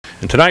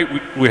And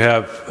tonight we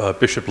have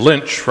Bishop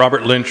Lynch,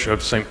 Robert Lynch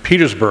of St.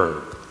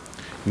 Petersburg.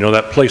 You know,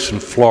 that place in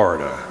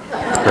Florida.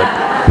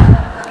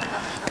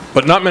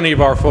 But not many of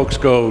our folks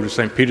go to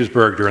St.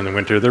 Petersburg during the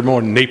winter. They're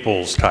more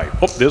Naples type.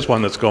 Oh, there's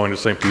one that's going to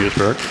St.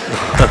 Petersburg.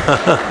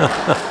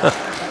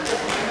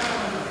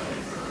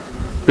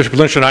 Bishop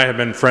Lynch and I have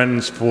been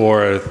friends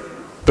for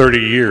 30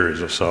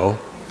 years or so.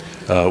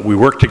 We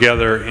worked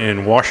together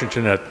in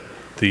Washington at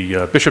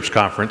the Bishops'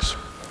 Conference,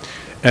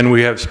 and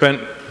we have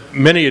spent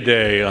many a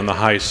day on the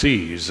high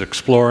seas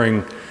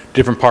exploring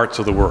different parts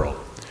of the world.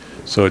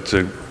 So it's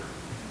a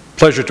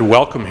pleasure to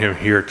welcome him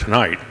here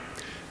tonight.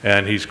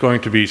 And he's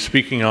going to be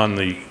speaking on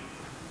the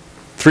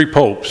three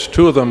popes,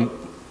 two of them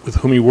with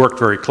whom he worked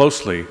very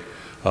closely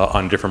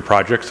on different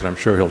projects, and I'm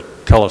sure he'll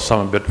tell us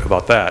some bit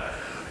about that.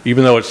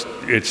 Even though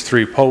it's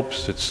three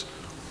popes, it's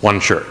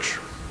one church.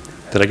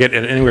 Did I get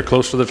anywhere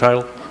close to the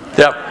title?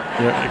 Yep,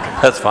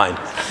 yeah. That's fine.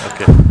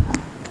 Okay.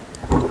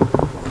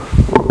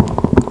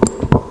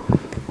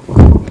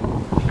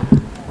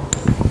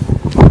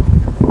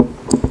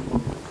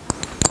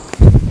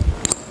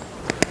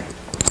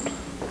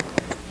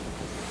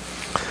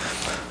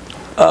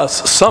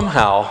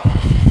 Somehow,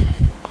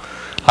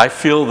 I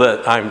feel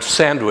that I'm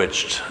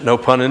sandwiched, no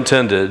pun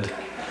intended,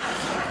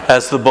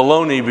 as the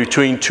bologna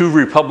between two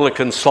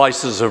Republican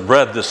slices of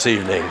bread this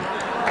evening.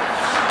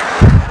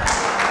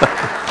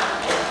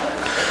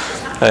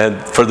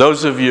 And for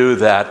those of you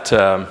that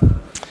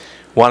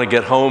want to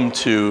get home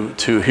to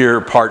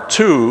hear part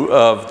two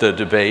of the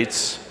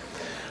debates,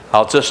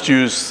 I'll just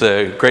use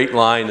the great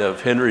line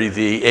of Henry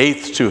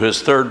VIII to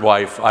his third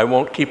wife, "I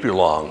won't keep you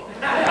long."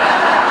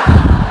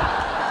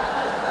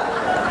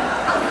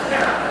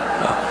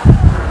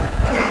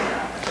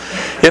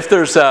 If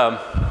there's a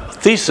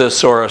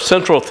thesis or a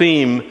central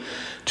theme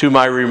to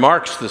my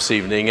remarks this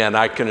evening, and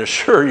I can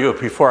assure you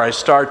before I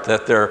start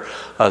that the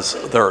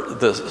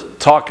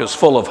talk is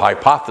full of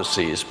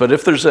hypotheses, but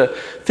if there's a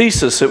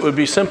thesis, it would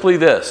be simply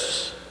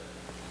this: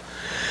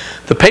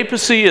 the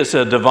papacy is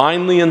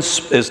divinely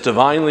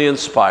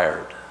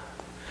inspired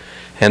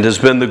and has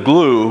been the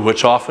glue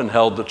which often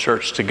held the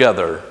church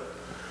together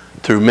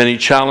through many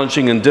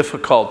challenging and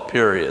difficult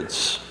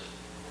periods.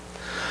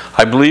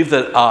 I believe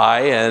that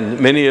I, and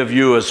many of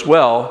you as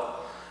well,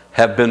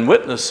 have been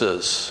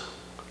witnesses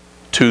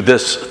to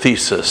this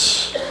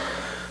thesis,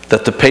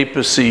 that the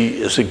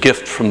papacy is a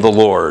gift from the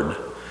Lord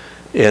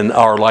in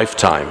our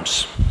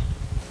lifetimes.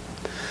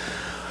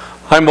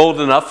 I'm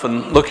old enough,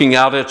 and looking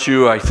out at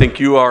you, I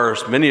think you are,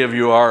 as many of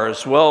you are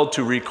as well,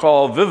 to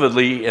recall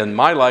vividly in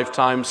my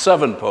lifetime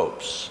 7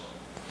 popes.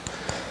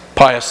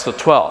 Pius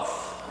XII,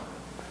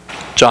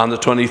 John the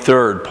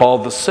 23rd, Paul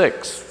the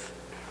 6th,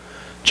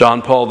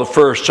 John Paul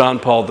I, John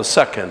Paul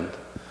II,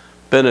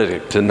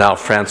 Benedict, and now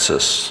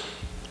Francis.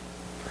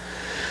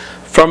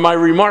 From my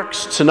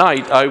remarks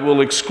tonight, I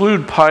will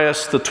exclude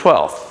Pius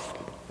XII,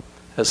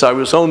 as I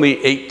was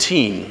only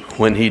 18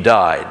 when he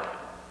died.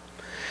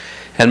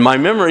 And my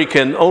memory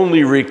can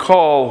only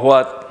recall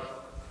what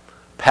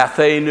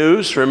Pathé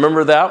News,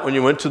 remember that when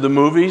you went to the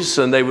movies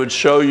and they would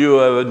show you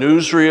a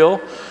newsreel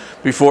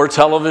before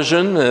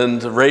television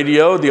and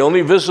radio? The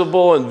only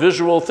visible and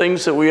visual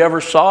things that we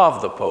ever saw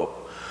of the Pope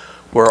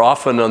were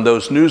often on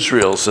those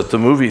newsreels at the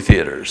movie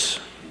theaters.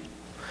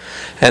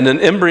 And an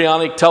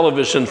embryonic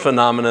television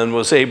phenomenon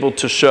was able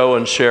to show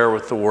and share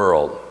with the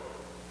world.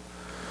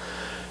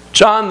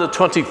 John the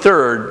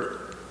 23rd,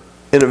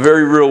 in a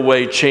very real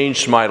way,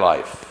 changed my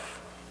life.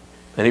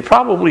 And he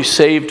probably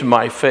saved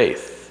my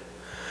faith,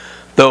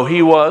 though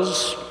he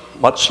was,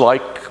 much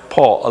like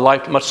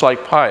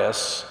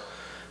Pius,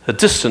 a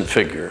distant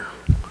figure,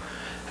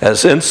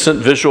 as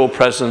instant visual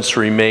presence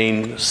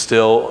remained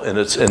still in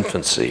its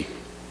infancy.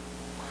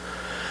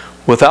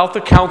 Without the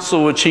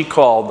counsel which he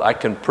called, I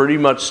can pretty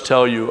much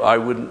tell you I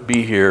wouldn't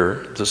be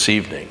here this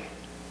evening.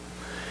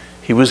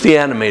 He was the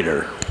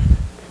animator,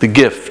 the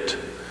gift,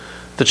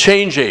 the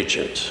change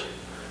agent,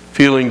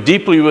 feeling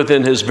deeply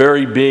within his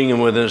very being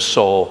and within his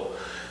soul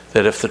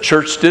that if the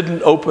church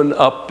didn't open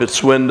up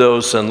its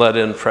windows and let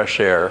in fresh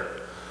air,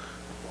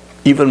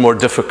 even more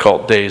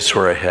difficult days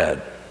were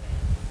ahead.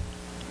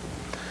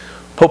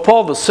 Pope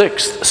Paul VI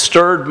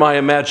stirred my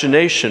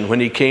imagination when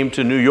he came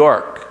to New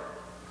York,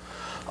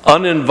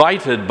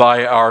 uninvited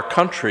by our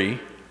country,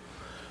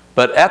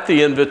 but at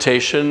the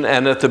invitation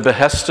and at the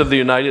behest of the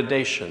United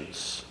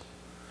Nations.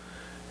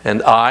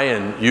 And I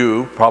and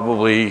you,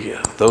 probably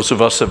those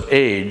of us of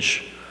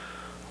age,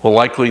 will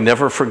likely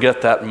never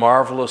forget that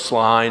marvelous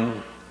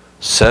line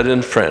said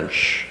in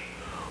French,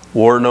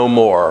 "War no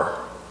more,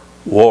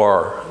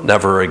 war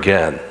never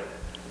again."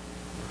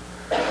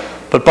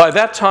 But by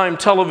that time,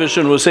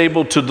 television was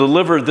able to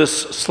deliver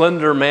this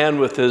slender man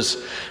with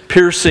his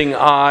piercing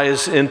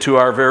eyes into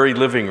our very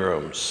living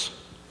rooms.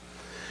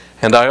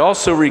 And I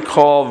also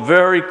recall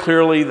very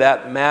clearly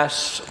that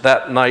Mass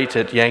that night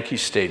at Yankee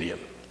Stadium.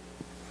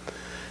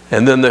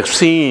 And then the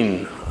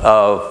scene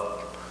of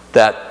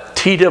that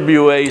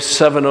TWA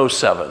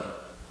 707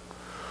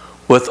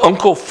 with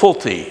Uncle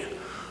Fulty,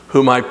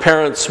 who my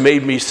parents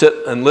made me sit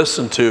and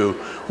listen to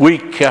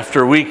week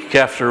after week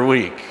after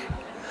week.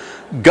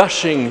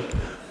 gushing,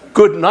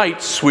 "Good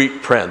night,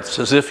 sweet prince,"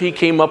 as if he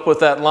came up with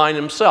that line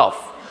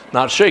himself,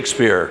 not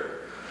Shakespeare.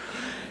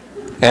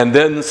 And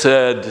then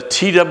said,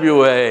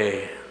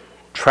 "TWA,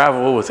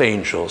 travel with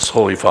angels,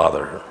 Holy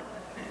Father."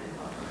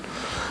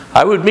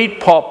 I would meet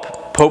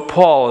Pope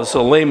Paul as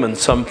a layman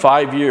some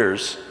 5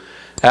 years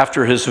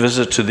after his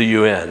visit to the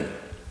UN.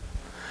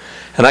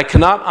 And I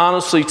cannot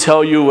honestly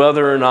tell you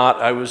whether or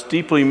not I was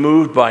deeply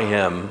moved by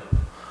him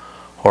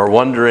or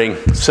wondering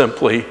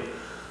simply,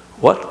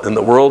 what in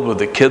the world would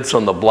the kids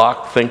on the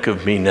block think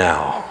of me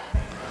now,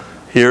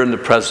 here in the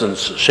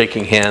presence,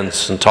 shaking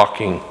hands and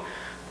talking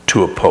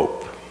to a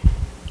pope.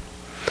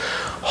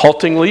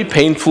 Haltingly,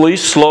 painfully,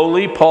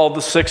 slowly, Paul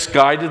VI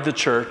guided the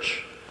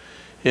church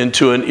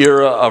into an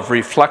era of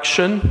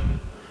reflection,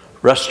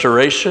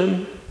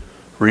 restoration,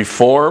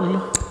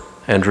 reform,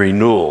 and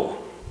renewal.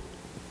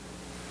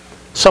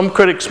 Some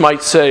critics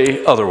might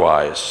say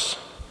otherwise,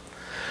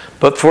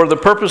 but for the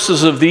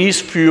purposes of these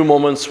few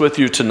moments with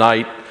you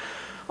tonight,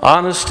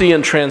 honesty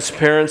and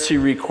transparency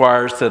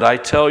requires that I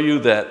tell you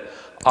that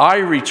I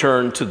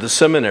returned to the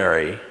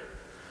seminary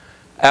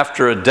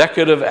after a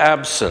decade of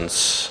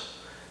absence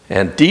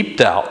and deep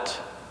doubt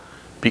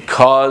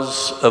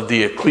because of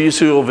the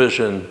ecclesial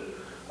vision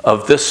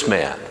of this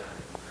man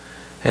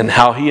and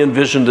how he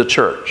envisioned the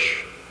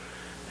church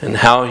and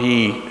how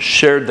he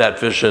shared that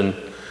vision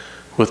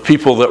with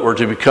people that were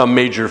to become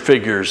major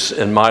figures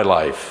in my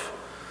life,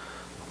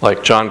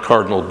 like John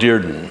Cardinal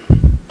Dearden,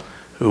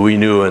 who we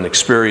knew and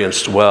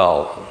experienced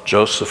well,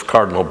 Joseph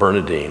Cardinal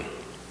Bernardine.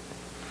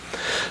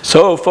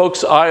 So,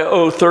 folks, I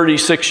owe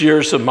 36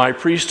 years of my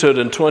priesthood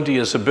and 20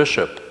 as a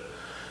bishop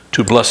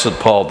to Blessed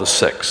Paul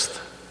VI.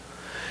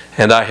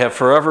 And I have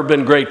forever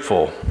been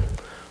grateful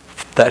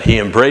that he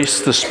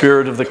embraced the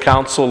spirit of the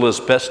council as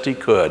best he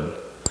could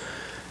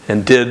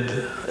and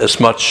did as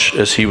much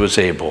as he was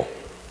able.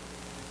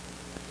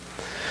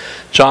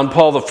 John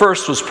Paul I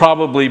was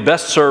probably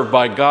best served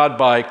by God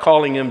by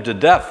calling him to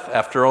death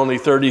after only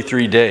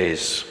 33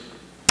 days.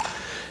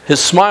 His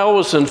smile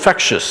was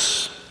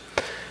infectious.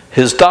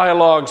 His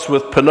dialogues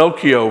with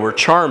Pinocchio were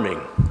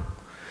charming.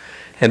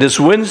 And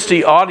his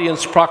Wednesday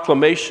audience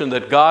proclamation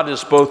that God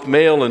is both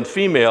male and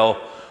female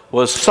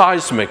was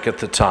seismic at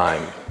the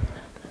time.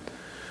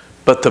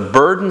 But the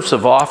burdens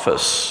of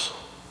office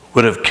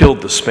would have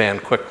killed this man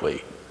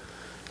quickly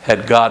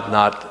had God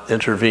not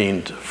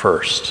intervened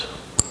first.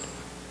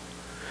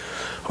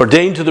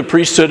 Ordained to the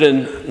priesthood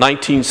in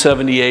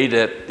 1978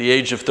 at the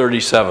age of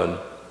 37,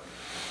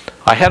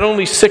 I had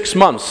only 6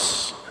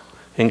 months,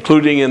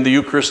 including in the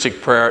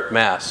Eucharistic prayer at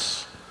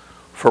Mass,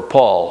 for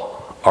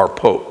Paul, our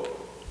Pope.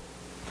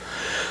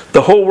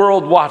 The whole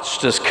world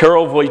watched as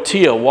Karol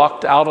Wojtyła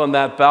walked out on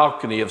that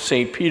balcony of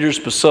St. Peter's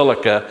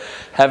Basilica,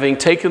 having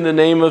taken the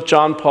name of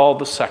John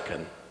Paul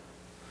II.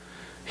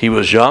 He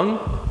was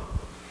young,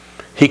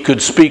 he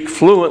could speak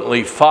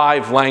fluently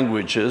 5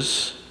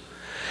 languages,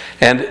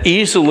 and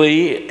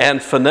easily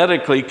and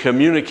phonetically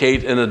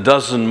communicate in a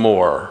dozen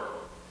more.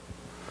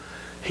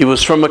 He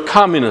was from a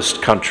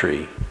communist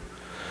country,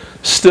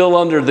 still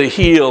under the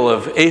heel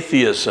of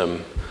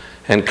atheism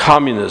and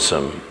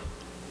communism.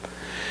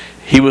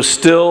 He was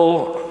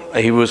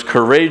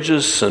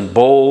courageous and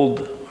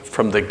bold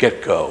from the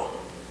get-go.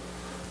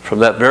 From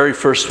that very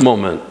first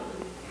moment,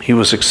 he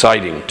was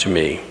exciting to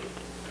me.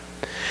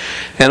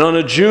 And on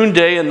a June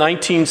day in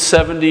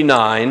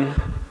 1979,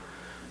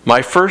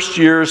 my first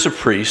year as a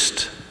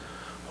priest,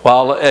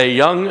 while a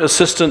young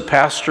assistant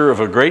pastor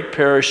of a great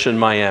parish in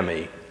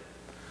Miami,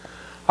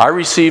 I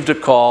received a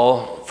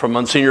call from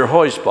Monsignor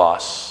Hoy's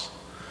boss,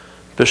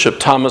 Bishop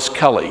Thomas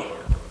Kelly,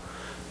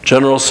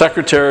 General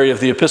Secretary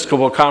of the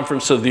Episcopal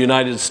Conference of the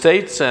United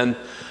States and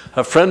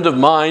a friend of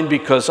mine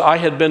because I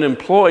had been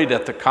employed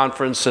at the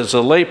conference as a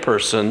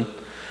layperson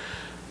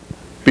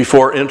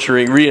before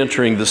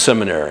re-entering the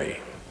seminary.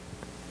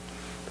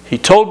 He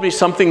told me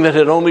something that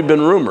had only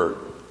been rumored.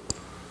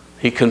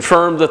 He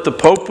confirmed that the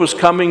Pope was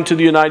coming to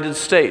the United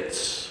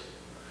States.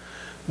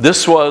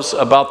 This was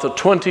about the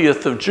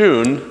 20th of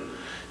June,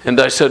 and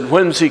I said,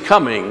 "When's he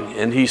coming?"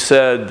 And he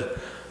said,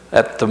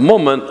 "At the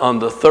moment on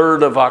the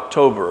 3rd of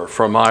October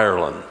from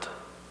Ireland."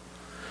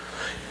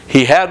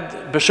 He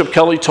had, Bishop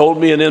Kelly told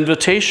me, an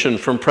invitation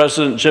from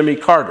President Jimmy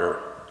Carter,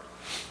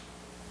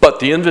 but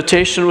the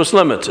invitation was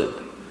limited.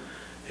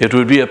 It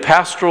would be a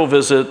pastoral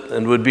visit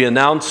and would be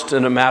announced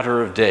in a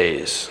matter of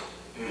days.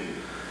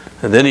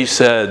 And then he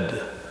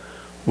said,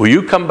 "Will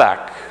you come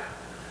back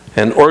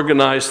and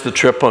organize the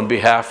trip on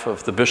behalf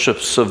of the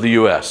bishops of the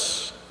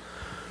U.S.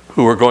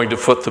 who are going to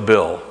foot the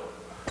bill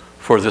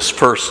for this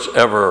first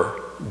ever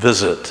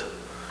visit,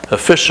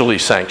 officially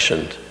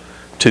sanctioned,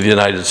 to the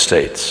United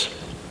States?"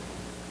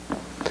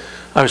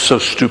 I was so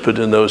stupid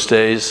in those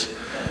days.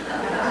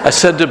 I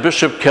said to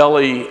Bishop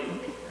Kelly,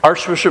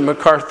 "Archbishop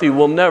McCarthy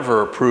will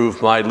never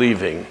approve my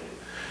leaving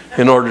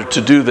in order to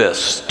do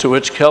this," to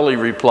which Kelly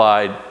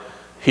replied,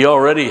 "He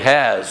already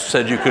has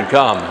said you could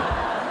come."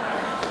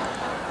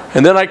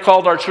 And then I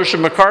called Archbishop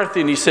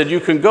McCarthy and he said, "You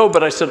can go,"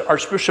 but I said,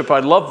 "Archbishop, I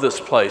love this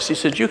place." He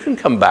said, "You can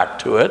come back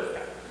to it."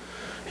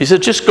 He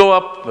said, "Just go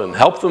up and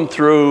help them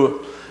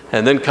through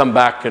and then come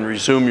back and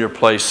resume your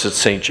place at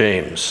St.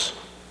 James.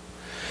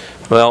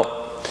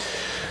 Well,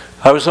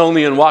 I was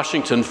only in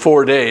Washington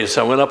 4 days.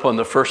 I went up on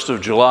the 1st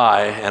of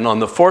July, and on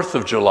the 4th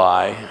of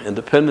July,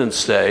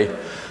 Independence Day,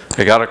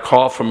 I got a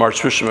call from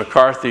Archbishop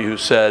McCarthy who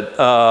said,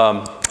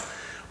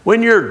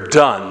 when you're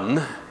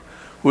done,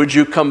 would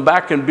you come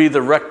back and be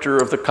the rector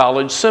of the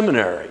college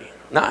seminary?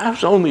 Now, I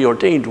was only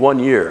ordained 1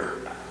 year.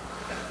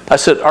 I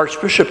said,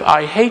 Archbishop,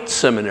 I hate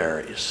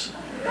seminaries.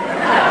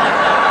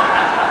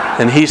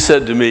 And he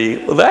said to me,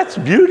 well, that's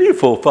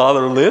beautiful,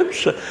 Father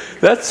Lynch.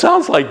 That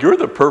sounds like you're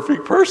the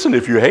perfect person.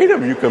 If you hate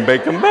them, you can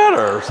make them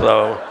better.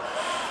 So,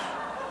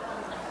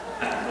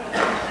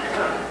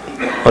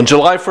 on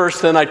July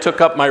 1st, then, I took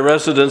up my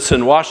residence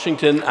in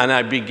Washington, and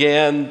I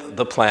began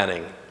the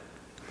planning.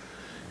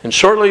 And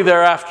shortly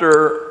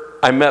thereafter,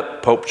 I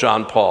met Pope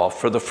John Paul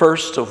for the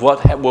first of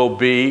what will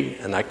be,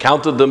 and I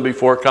counted them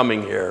before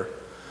coming here,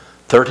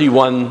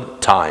 31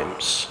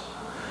 times.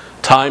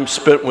 Time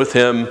spent with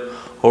him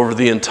over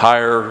the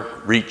entire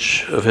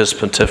reach of his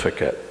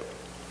pontificate.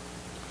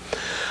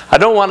 I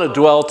don't want to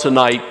dwell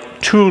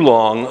tonight too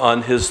long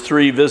on his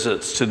 3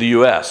 visits to the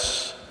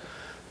U.S.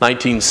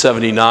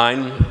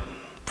 1979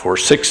 for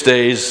 6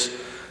 days,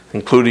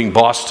 including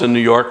Boston, New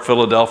York,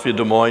 Philadelphia,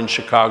 Des Moines,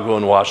 Chicago,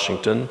 and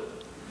Washington.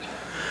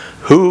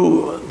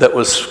 Who that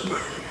was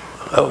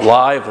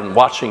alive and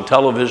watching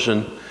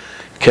television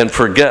can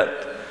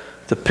forget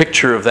the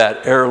picture of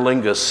that Aer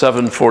Lingus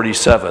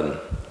 747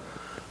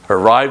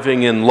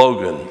 arriving in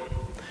Logan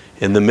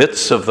in the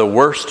midst of the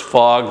worst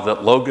fog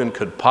that Logan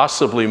could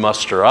possibly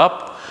muster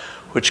up,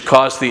 which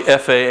caused the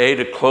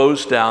FAA to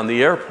close down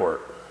the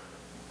airport.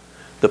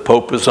 The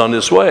Pope is on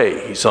his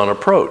way. He's on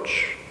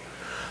approach.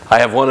 I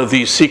have one of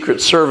these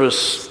Secret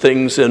Service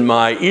things in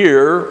my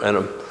ear and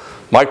a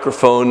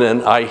microphone,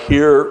 and I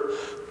hear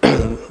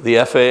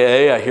the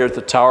FAA, I hear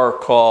the tower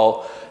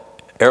call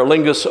Aer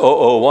Lingus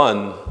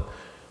 001,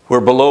 we're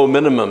below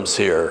minimums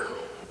here.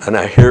 And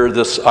I hear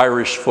this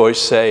Irish voice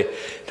say,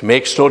 it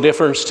makes no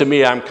difference to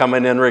me, I'm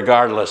coming in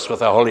regardless with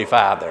the Holy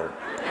Father.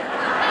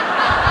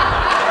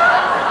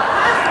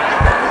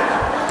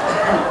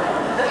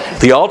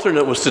 The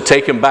alternate was to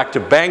take him back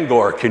to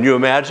Bangor, can you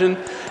imagine?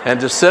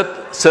 And to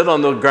sit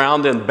on the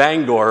ground in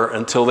Bangor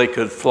until they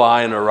could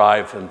fly and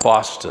arrive in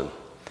Boston.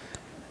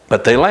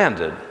 But they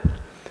landed,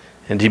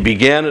 and he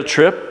began a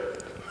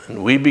trip,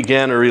 and we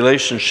began a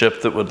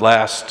relationship that would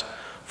last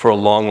for a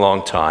long,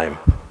 long time.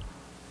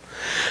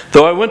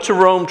 Though I went to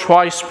Rome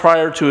twice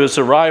prior to his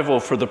arrival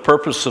for the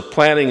purpose of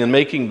planning and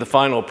making the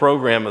final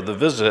program of the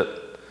visit,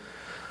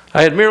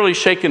 I had merely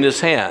shaken his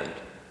hand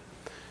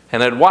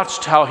and had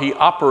watched how he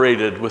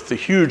operated with the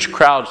huge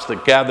crowds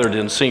that gathered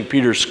in St.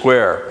 Peter's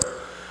Square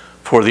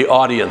for the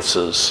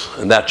audiences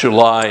in that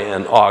July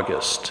and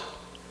August.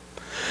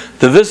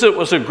 The visit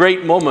was a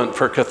great moment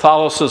for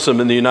Catholicism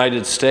in the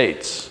United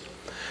States.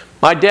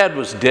 My dad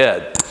was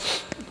dead.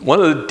 One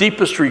of the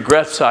deepest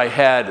regrets I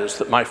had is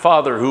that my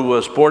father, who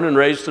was born and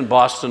raised in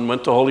Boston,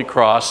 went to Holy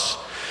Cross,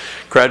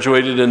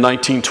 graduated in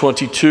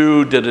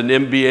 1922, did an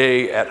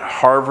MBA at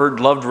Harvard,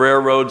 loved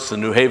railroads,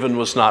 and New Haven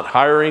was not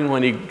hiring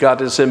when he got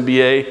his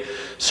MBA,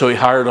 so he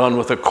hired on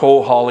with a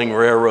coal hauling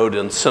railroad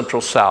in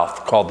Central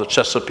South called the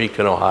Chesapeake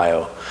in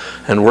Ohio,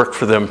 and worked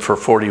for them for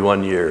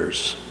 41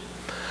 years.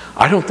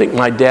 I don't think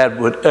my dad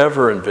would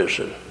ever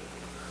envision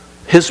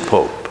his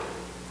Pope,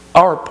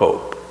 our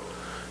Pope,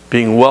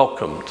 being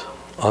welcomed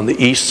on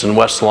the east and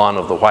west lawn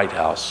of the White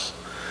House,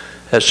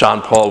 as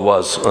John Paul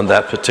was on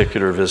that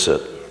particular visit.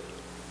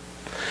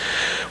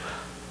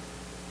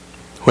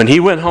 When he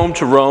went home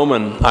to Rome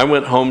and I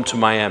went home to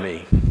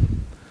Miami,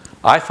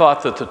 I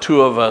thought that the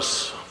two of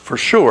us, for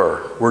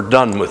sure, were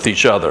done with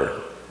each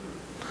other.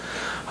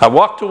 I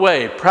walked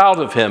away proud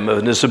of him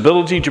and his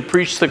ability to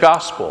preach the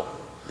gospel,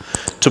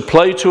 to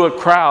play to a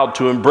crowd,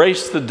 to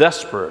embrace the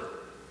desperate.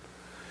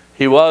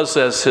 He was,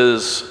 as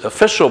his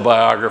official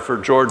biographer,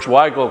 George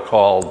Weigel,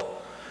 called,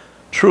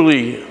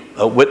 truly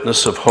a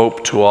witness of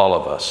hope to all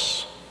of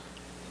us.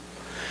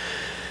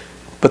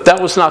 But that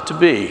was not to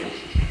be.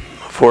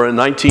 For in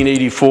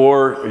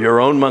 1984, your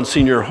own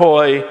Monsignor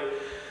Hoy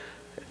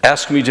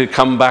asked me to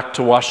come back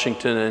to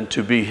Washington and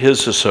to be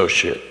his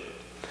associate.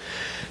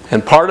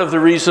 And part of the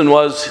reason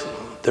was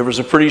there was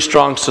a pretty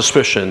strong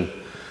suspicion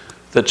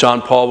that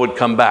John Paul would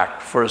come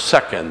back for a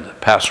second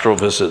pastoral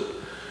visit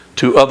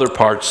to other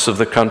parts of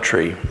the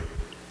country.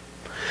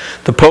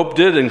 The Pope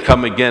did and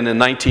come again in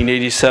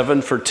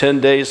 1987 for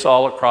 10 days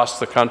all across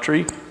the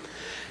country,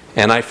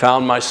 and I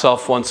found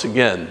myself once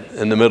again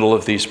in the middle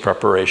of these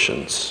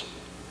preparations.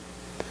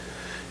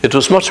 It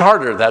was much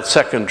harder, that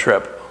second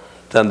trip,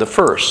 than the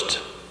first,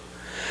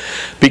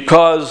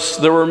 because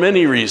there were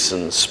many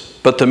reasons,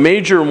 but the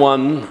major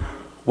one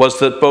was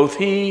that both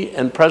he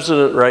and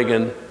President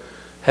Reagan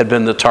had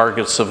been the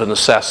targets of an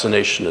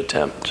assassination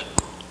attempt.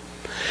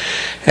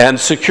 And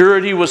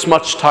security was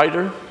much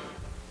tighter,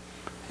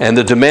 and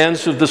the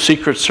demands of the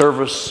Secret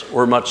Service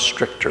were much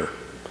stricter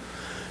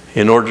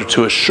in order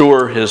to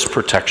assure his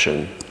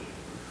protection.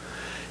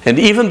 And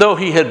even though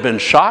he had been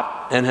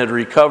shot and had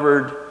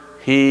recovered,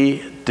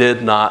 he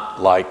did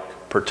not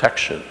like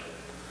protection.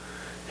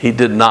 He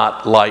did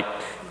not like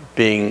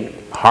being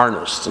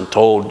harnessed and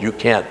told, you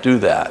can't do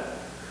that.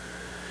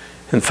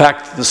 In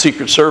fact, the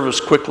Secret Service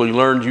quickly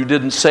learned you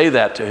didn't say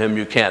that to him,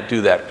 you can't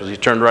do that, because he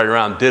turned right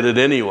around and did it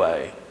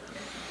anyway.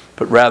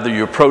 But rather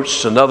you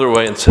approached another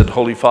way and said,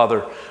 Holy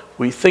Father,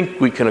 we think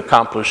we can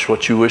accomplish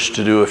what you wish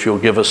to do if you'll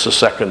give us a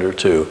second or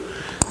two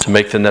to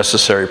make the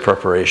necessary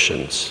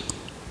preparations.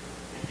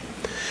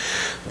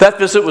 That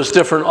visit was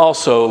different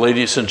also,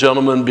 ladies and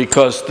gentlemen,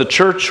 because the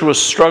church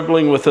was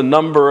struggling with a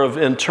number of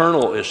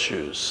internal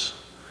issues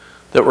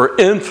that were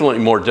infinitely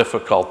more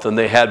difficult than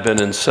they had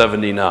been in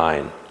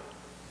 '79,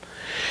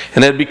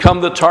 and had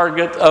become the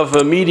target of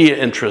a media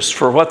interest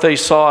for what they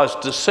saw as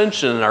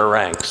dissension in our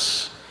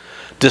ranks,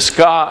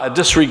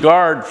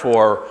 disregard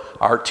for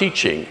our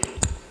teaching,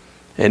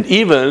 and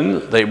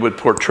even they would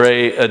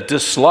portray a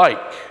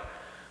dislike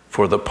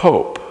for the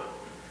Pope.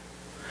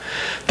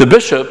 The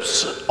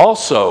bishops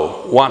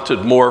also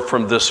wanted more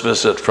from this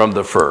visit from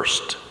the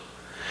first.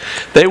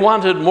 They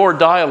wanted more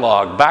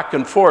dialogue back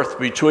and forth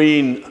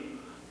between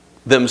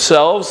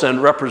themselves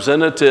and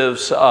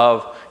representatives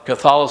of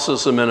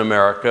Catholicism in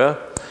America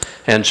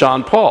and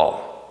John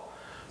Paul,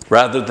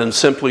 rather than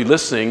simply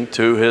listening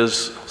to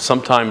his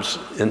sometimes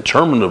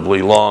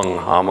interminably long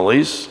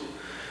homilies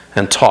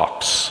and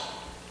talks.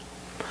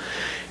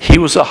 He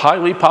was a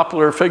highly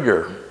popular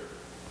figure,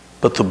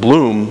 but the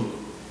bloom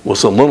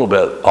was a little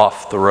bit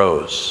off the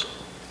rose.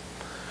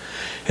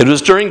 It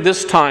was during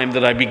this time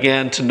that I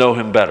began to know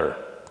him better.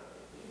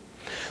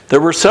 There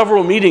were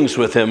several meetings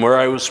with him where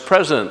I was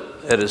present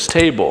at his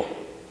table.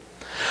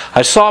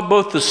 I saw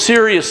both the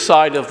serious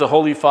side of the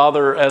Holy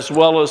Father as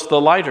well as the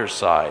lighter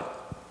side.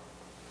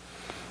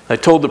 I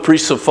told the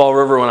priests of Fall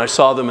River when I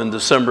saw them in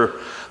December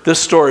this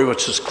story,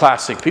 which is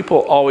classic. People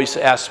always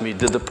ask me,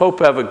 did the Pope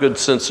have a good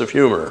sense of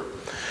humor?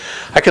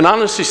 I can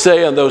honestly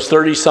say on those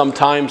 30-some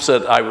times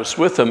that I was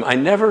with him, I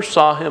never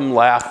saw him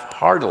laugh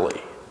heartily,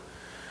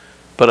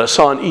 but I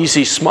saw an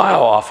easy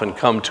smile often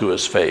come to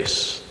his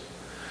face.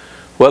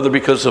 Whether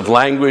because of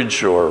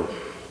language or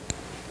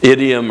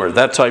idiom or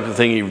that type of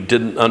thing, he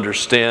didn't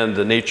understand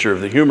the nature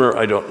of the humor,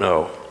 I don't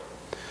know.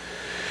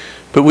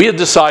 But we had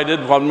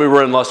decided when we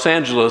were in Los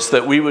Angeles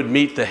that we would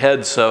meet the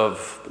heads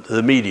of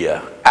the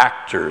media,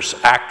 actors,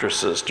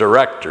 actresses,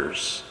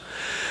 directors,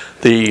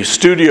 the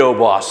studio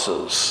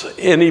bosses,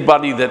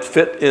 anybody that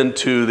fit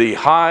into the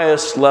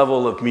highest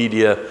level of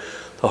media,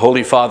 the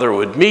Holy Father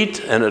would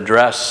meet and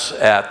address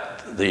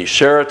at the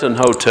Sheraton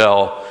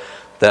Hotel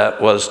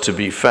that was to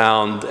be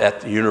found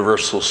at the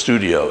Universal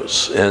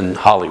Studios in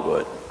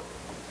Hollywood.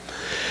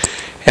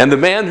 And the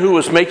man who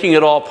was making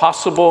it all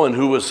possible and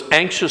who was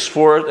anxious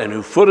for it and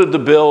who footed the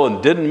bill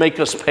and didn't make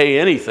us pay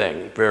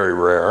anything, very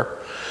rare,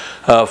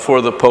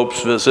 for the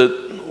Pope's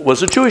visit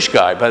was a Jewish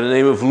guy by the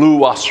name of Lou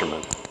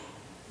Wasserman.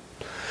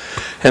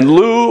 And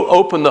Lou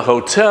opened the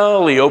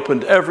hotel, he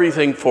opened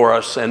everything for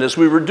us, and as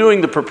we were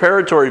doing the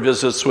preparatory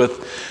visits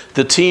with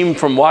the team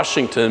from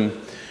Washington,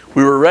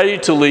 we were ready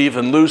to leave,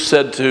 and Lou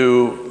said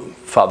to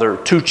Father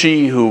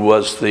Tucci, who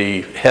was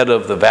the head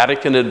of the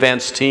Vatican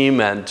Advance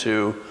team, and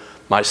to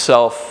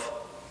myself,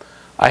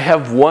 I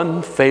have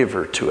one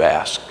favor to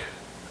ask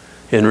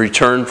in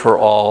return for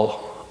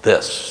all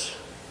this.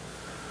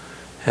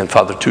 And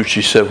Father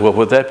Tucci said, well,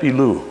 would that be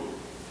Lou?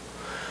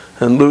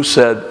 And Lou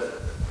said,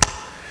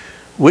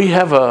 we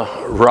have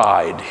a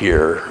ride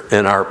here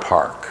in our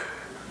park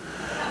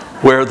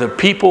where the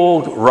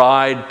people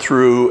ride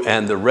through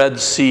and the Red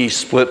Sea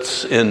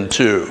splits in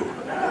two.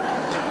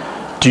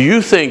 Do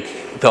you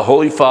think the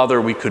Holy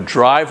Father, we could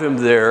drive him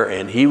there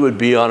and he would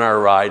be on our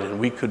ride and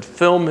we could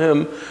film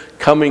him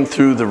coming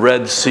through the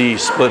Red Sea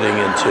splitting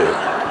in two?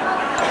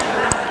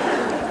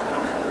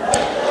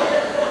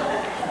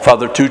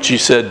 Father Tucci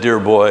said, dear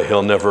boy,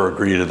 he'll never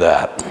agree to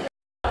that.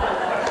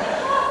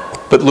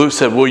 But Lou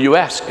said, will you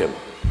ask him?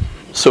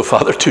 So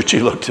Father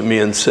Tucci looked at me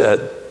and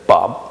said,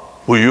 Bob,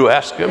 will you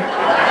ask him?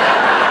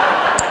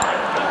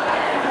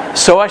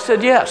 So I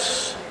said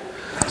yes.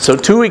 So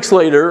 2 weeks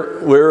later,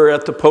 we were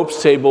at the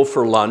Pope's table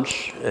for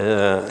lunch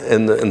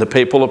in the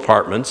papal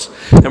apartments,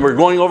 and we're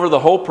going over the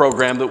whole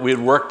program that we had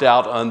worked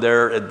out on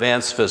their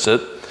advance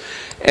visit.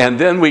 And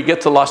then we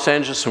get to Los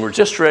Angeles, and we're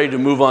just ready to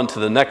move on to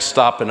the next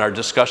stop in our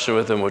discussion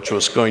with him, which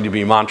was going to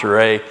be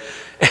Monterey.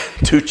 And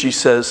Tucci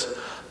says,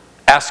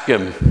 ask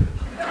him.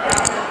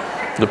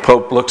 The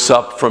Pope looks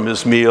up from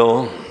his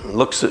meal,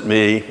 looks at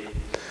me,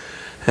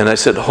 and I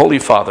said, Holy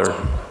Father,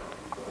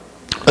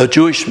 a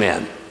Jewish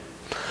man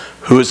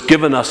who has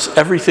given us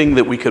everything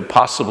that we could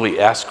possibly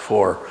ask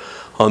for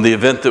on the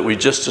event that we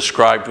just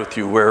described with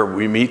you, where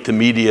we meet the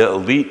media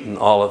elite and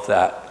all of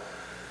that,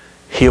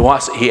 he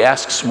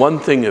asks one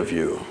thing of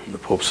you. The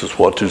Pope says,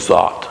 what is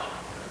that?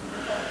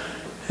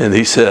 And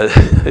I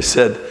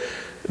said,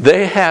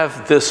 they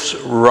have this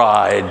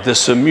ride,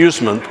 this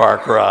amusement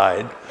park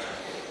ride,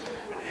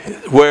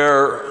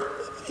 where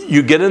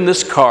you get in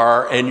this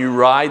car and you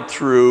ride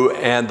through,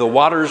 and the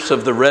waters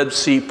of the Red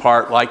Sea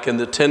part, like in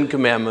the Ten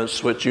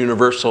Commandments, which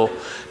Universal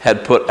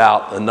had put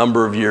out a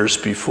number of years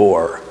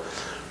before,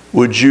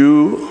 would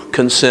you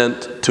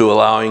consent to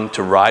allowing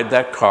to ride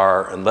that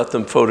car and let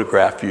them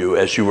photograph you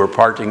as you were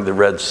parting the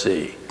Red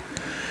Sea?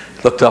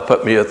 He looked up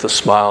at me with a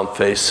smile and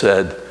face,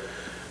 said,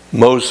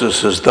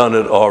 Moses has done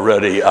it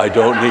already. I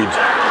don't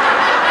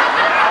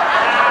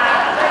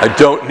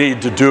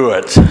need to do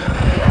it.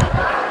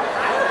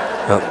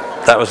 Well,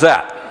 that was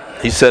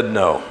that. He said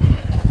no.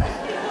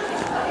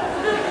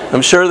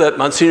 I'm sure that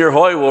Monsignor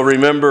Hoy will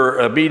remember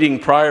a meeting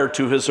prior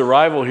to his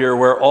arrival here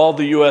where all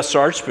the U.S.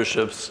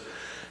 archbishops,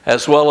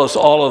 as well as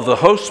all of the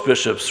host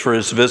bishops for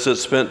his visit,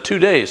 spent 2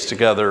 days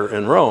together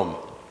in Rome.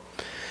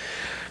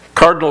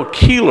 Cardinal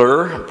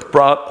Keeler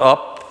brought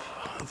up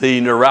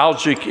the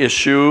neuralgic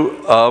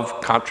issue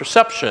of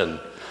contraception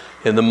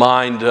in the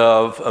mind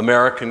of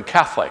American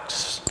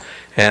Catholics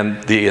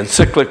and the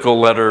encyclical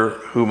letter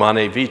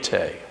Humanae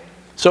Vitae.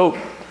 So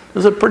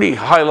there's a pretty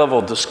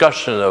high-level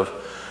discussion of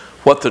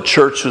what the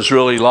church was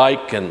really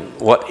like and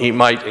what he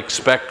might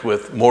expect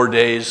with more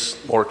days,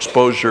 more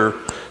exposure,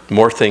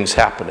 more things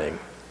happening.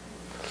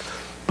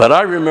 But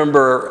I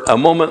remember a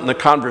moment in the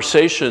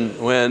conversation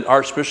when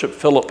Archbishop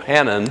Philip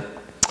Hannon,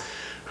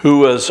 who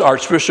was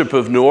Archbishop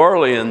of New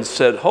Orleans,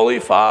 said, Holy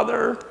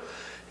Father,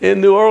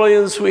 in New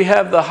Orleans we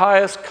have the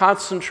highest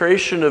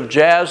concentration of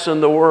jazz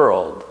in the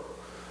world.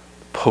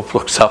 The Pope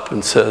looks up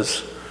and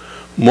says,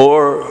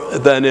 more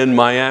than in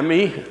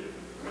Miami?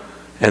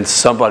 And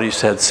somebody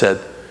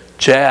said,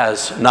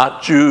 jazz,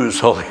 not Jews,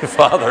 Holy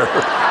Father.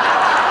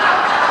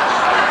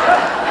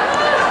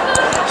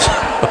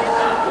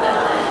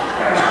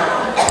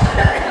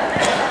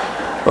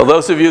 Well,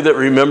 those of you that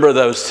remember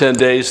those 10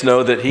 days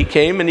know that he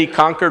came and he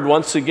conquered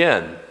once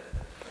again.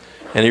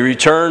 And he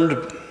returned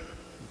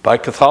by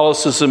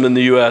Catholicism in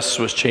the U.S.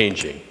 was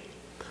changing.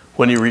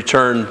 When he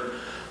returned,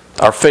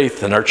 our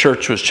faith and our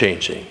church was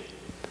changing.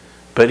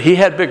 But he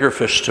had bigger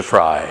fish to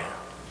fry.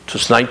 It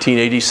was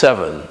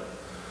 1987.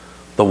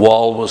 The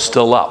wall was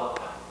still up.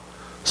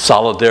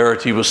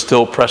 Solidarity was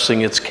still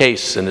pressing its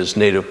case in his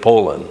native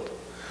Poland.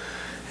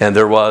 And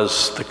there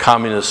was the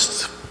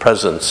communist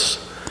presence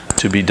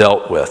to be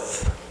dealt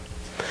with.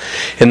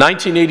 In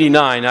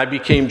 1989, I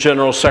became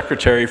General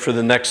Secretary for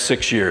the next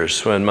 6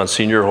 years when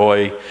Monsignor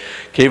Hoy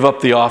gave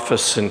up the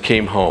office and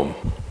came home.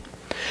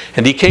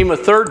 And he came a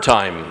third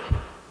time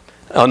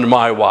under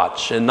my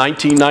watch in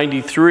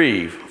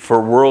 1993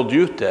 for World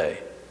Youth Day.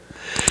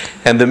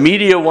 And the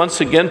media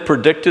once again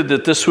predicted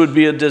that this would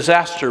be a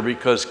disaster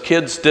because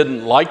kids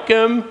didn't like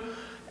him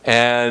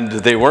and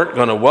they weren't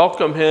going to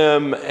welcome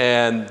him,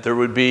 and there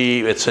would be,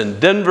 it's in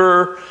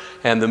Denver,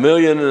 and the 1.5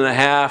 million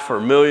or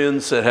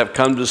millions that have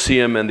come to see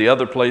him and the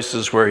other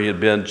places where he had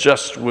been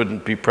just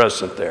wouldn't be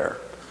present there.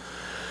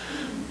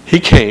 He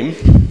came,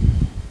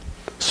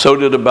 so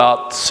did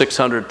about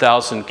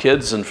 600,000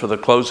 kids, and for the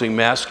closing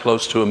mass,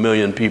 close to 1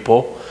 million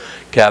people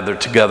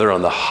gathered together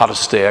on the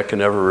hottest day I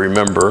can ever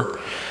remember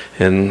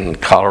in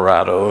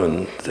Colorado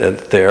and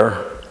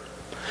there.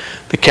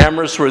 The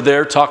cameras were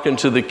there talking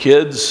to the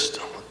kids.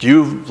 Do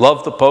you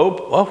love the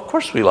Pope? Well, of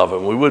course we love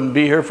him. We wouldn't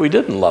be here if we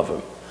didn't love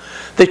him.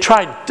 They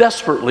tried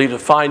desperately to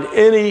find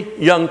any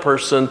young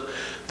person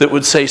that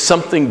would say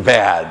something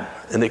bad,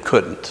 and they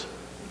couldn't.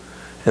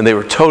 And they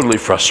were totally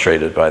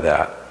frustrated by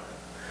that.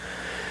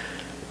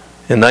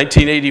 In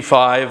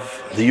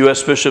 1985, the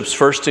U.S. bishops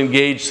first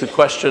engaged the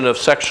question of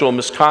sexual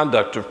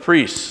misconduct of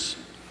priests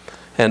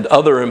and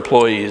other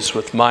employees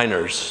with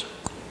minors.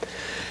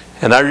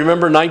 And I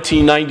remember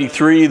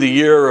 1993, the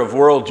year of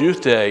World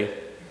Youth Day,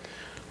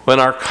 when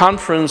our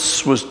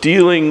conference was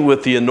dealing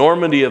with the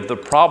enormity of the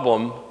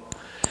problem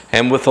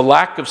and with the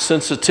lack of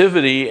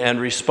sensitivity and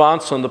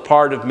response on the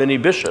part of many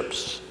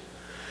bishops.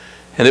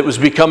 And it was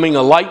becoming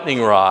a lightning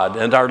rod,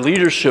 and our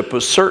leadership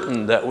was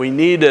certain that we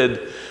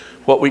needed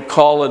what we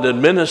call an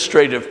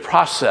administrative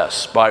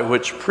process by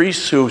which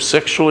priests who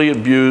sexually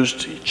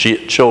abused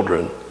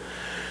children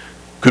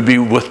could be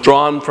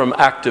withdrawn from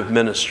active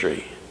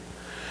ministry.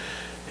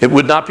 It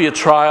would not be a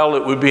trial,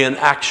 it would be an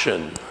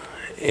action.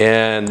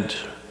 And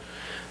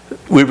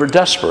we were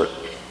desperate.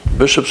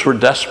 Bishops were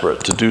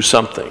desperate to do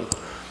something.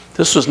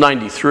 This was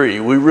 93.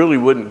 We really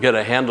wouldn't get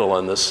a handle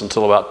on this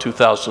until about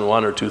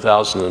 2001 or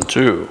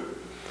 2002.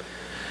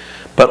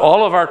 But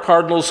all of our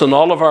cardinals and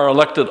all of our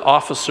elected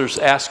officers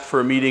asked for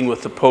a meeting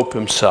with the Pope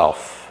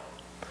himself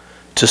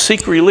to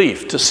seek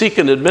relief, to seek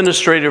an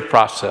administrative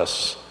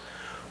process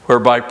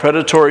whereby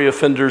predatory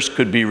offenders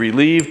could be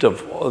relieved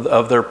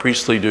of their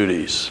priestly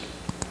duties.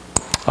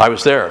 I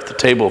was there at the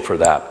table for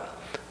that,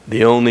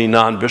 the only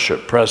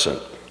non-bishop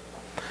present,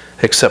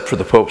 except for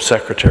the Pope's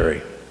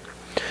secretary.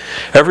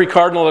 Every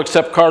cardinal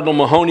except Cardinal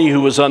Mahoney,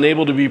 who was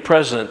unable to be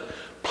present,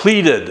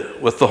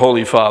 pleaded with the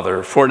Holy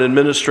Father for an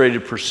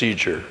administrative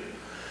procedure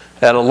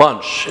at a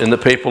lunch in the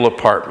papal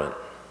apartment.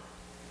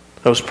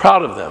 I was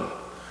proud of them.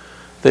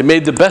 They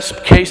made the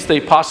best case they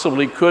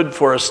possibly could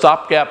for a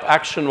stopgap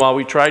action while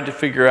we tried to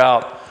figure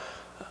out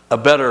a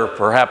better,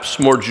 perhaps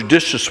more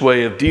judicious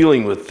way of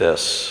dealing with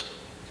this.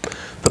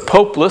 The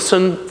Pope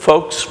listened,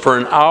 folks, for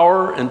 1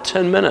 hour and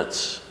 10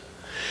 minutes.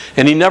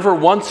 And he never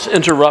once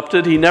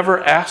interrupted. He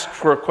never asked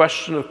for a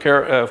question of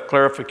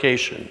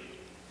clarification.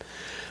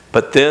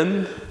 But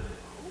then,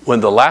 when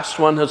the last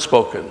one had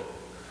spoken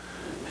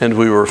and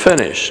we were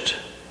finished,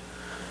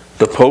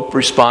 the Pope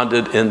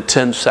responded in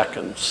 10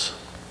 seconds.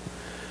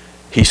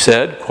 He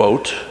said,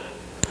 quote,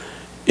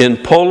 "In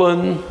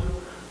Poland,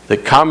 the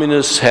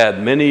communists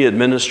had many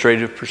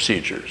administrative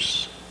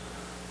procedures,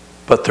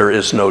 but there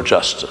is no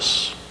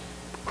justice."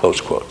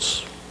 Close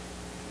quotes.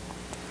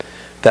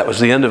 That was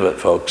the end of it,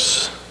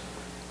 folks.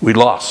 We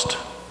lost,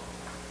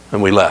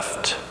 and we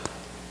left.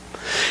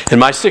 In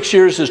my 6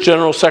 years as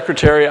General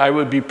Secretary, I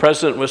would be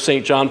present with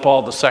St. John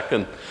Paul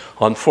II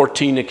on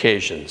 14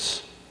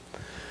 occasions.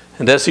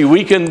 And as he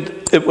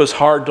weakened, it was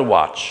hard to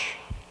watch.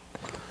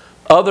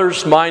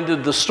 Others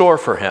minded the store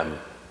for him.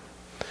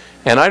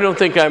 And I don't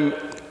think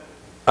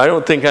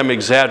I'm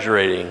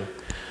exaggerating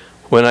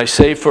when I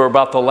say for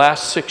about the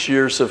last 6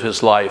 years of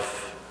his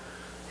life,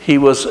 he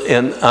was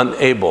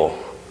unable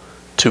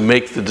to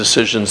make the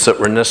decisions that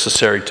were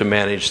necessary to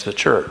manage the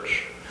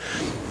church.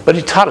 But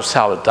he taught us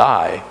how to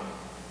die.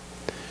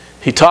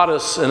 He taught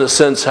us, in a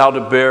sense, how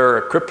to bear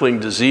a crippling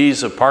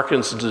disease of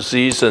Parkinson's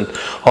disease and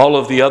all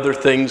of the other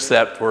things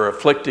that were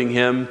afflicting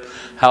him,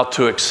 how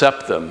to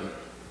accept them.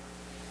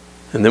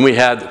 And then we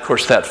had, of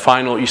course, that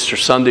final Easter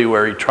Sunday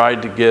where he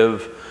tried to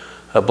give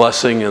a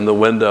blessing in the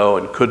window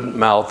and couldn't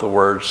mouth the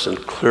words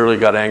and clearly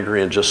got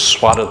angry and just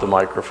swatted the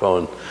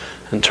microphone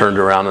and turned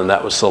around, and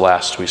that was the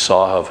last we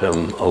saw of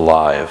him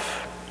alive.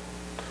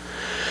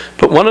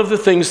 But one of the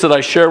things that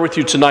I share with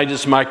you tonight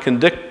is my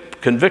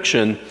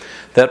conviction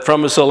that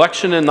from his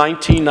election in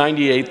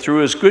 1998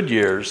 through his good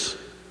years,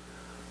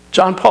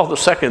 John Paul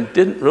II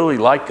didn't really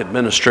like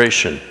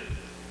administration.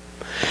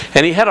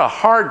 And he had a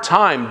hard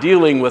time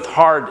dealing with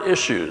hard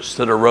issues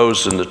that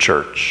arose in the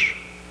church.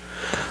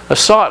 I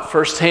saw it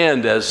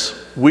firsthand as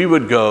we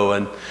would go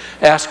and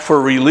ask for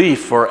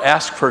relief or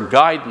ask for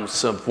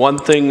guidance of one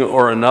thing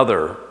or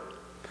another.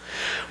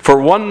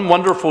 For one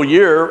wonderful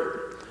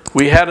year,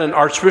 we had an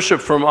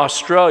archbishop from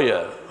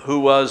Australia who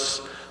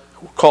was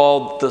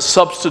called the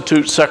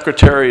Substitute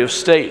Secretary of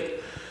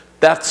State.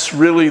 That's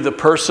really the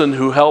person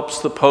who helps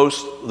the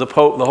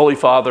Pope, the Holy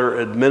Father,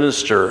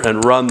 administer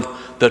and run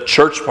the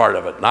church part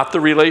of it, not the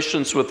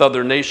relations with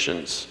other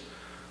nations.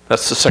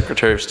 That's the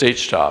Secretary of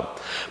State's job.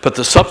 But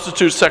the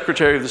Substitute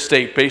Secretary of the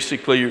State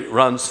basically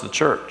runs the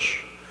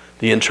church,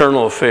 the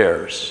internal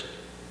affairs.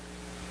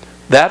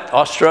 That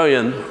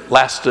Australian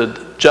lasted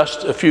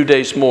just a few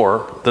days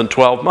more than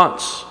 12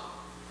 months.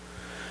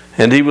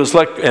 And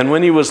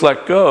when he was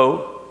let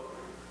go,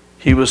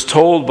 he was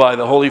told by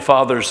the Holy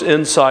Father's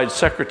inside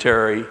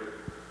secretary,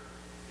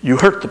 "You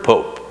hurt the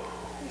Pope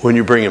when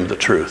you bring him the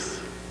truth.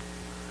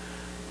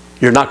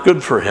 You're not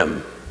good for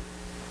him.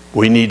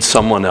 We need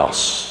someone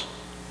else."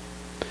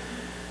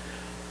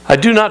 I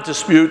do not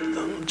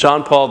dispute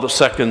John Paul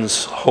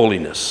II's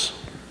holiness,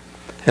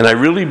 and I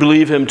really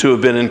believe him to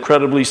have been an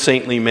incredibly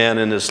saintly man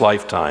in his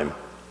lifetime.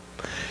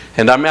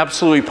 And I'm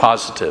absolutely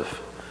positive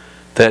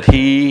that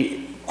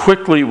he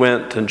quickly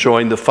went and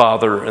joined the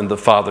Father in the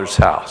Father's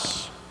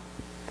house.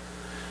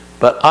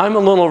 But I'm a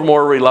little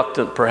more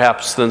reluctant,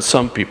 perhaps, than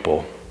some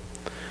people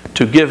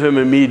to give him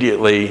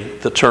immediately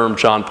the term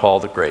John Paul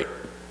the Great.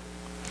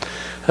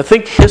 I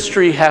think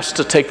history has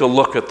to take a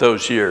look at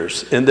those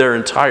years in their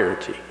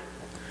entirety.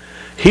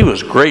 He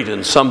was great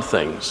in some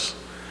things,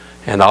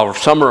 and I'll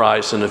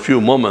summarize in a few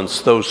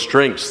moments those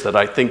strengths that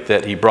I think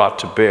that he brought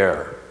to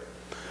bear.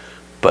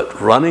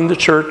 But running the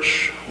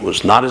church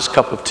was not his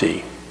cup of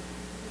tea.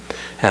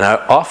 And I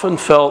often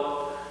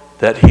felt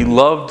that he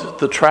loved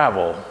the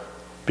travel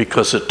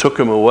because it took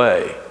him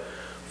away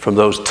from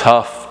those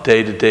tough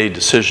day-to-day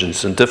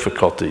decisions and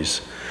difficulties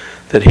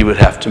that he would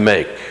have to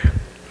make.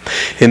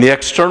 In the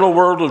external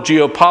world of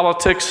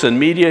geopolitics and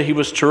media, he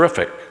was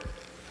terrific.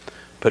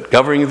 But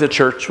governing the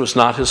church was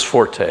not his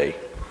forte,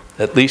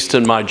 at least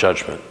in my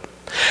judgment.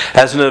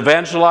 As an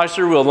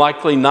evangelizer, we'll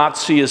likely not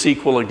see his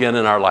equal again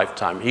in our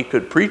lifetime. He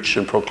could preach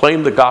and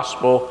proclaim the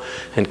gospel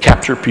and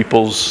capture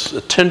people's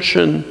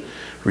attention,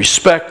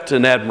 respect,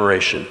 and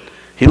admiration.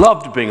 He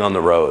loved being on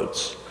the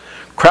roads.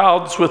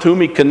 Crowds with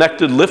whom he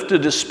connected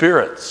lifted his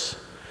spirits.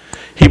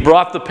 He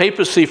brought the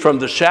papacy from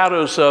the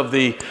shadows of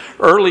the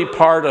early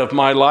part of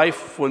my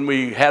life when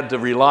we had to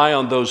rely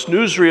on those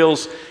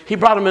newsreels. He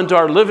brought them into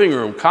our living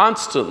room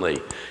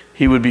constantly.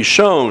 He would be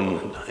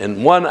shown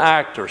in one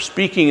act or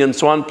speaking in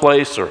one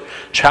place or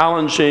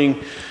challenging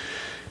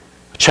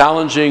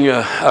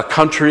a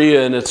country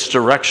in its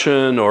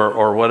direction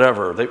or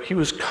whatever. He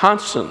was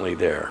constantly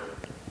there.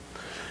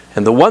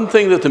 And the one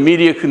thing that the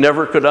media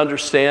never could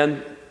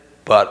understand,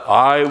 but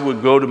I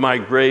would go to my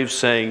grave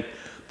saying,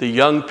 the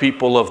young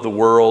people of the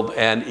world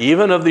and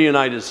even of the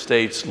United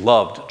States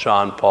loved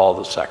John Paul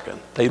II.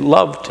 They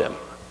loved him.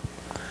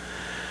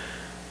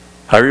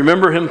 I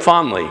remember him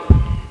fondly,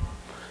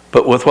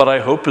 but with what I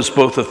hope is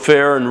both a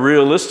fair and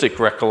realistic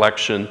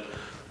recollection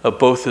of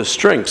both his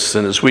strengths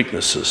and his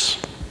weaknesses.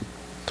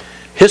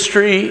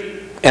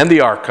 History and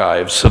the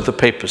archives of the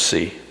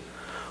papacy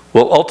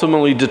will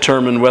ultimately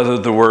determine whether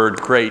the word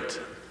great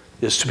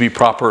is to be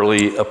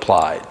properly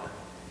applied.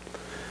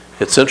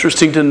 It's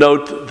interesting to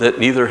note that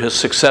neither his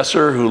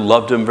successor, who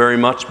loved him very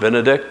much,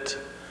 Benedict,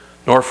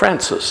 nor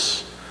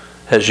Francis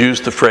has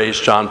used the phrase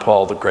John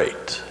Paul the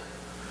Great.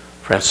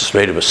 Francis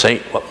made him a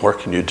saint. What more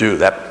can you do?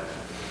 That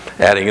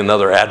adding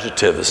another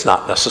adjective is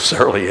not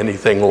necessarily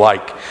anything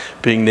like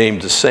being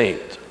named a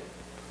saint.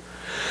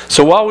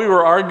 So while we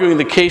were arguing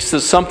the case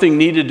that something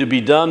needed to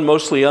be done,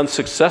 mostly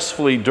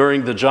unsuccessfully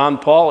during the John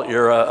Paul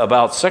era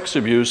about sex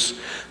abuse,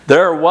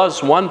 there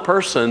was one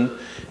person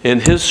in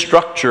his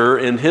structure,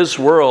 in his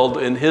world,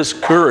 in his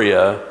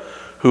curia,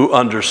 who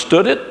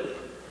understood it,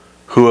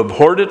 who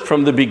abhorred it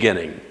from the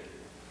beginning.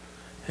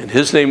 And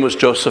his name was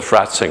Joseph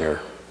Ratzinger,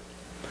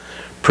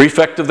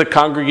 prefect of the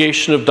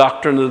Congregation of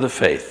Doctrine of the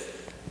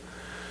Faith.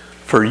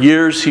 For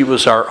years he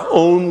was our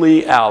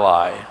only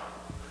ally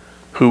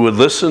who would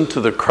listen to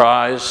the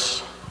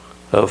cries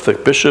of the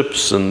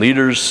bishops and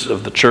leaders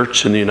of the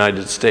church in the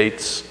United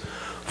States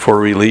for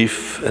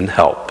relief and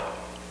help.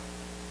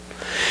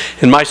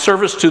 In my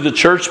service to the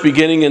church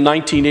beginning in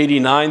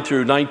 1989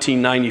 through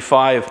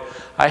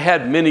 1995, I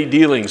had many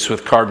dealings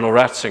with Cardinal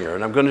Ratzinger,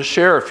 and I'm going to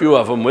share a few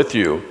of them with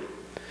you.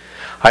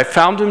 I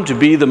found him to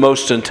be the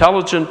most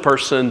intelligent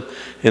person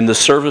in the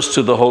service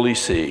to the Holy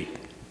See.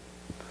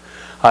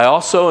 I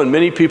also, and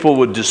many people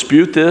would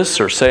dispute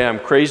this or say I'm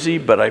crazy,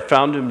 but I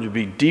found him to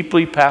be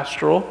deeply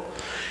pastoral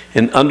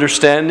in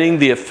understanding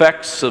the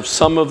effects of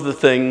some of the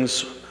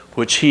things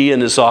which he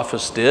and his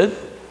office did.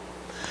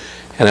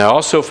 And I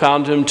also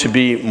found him to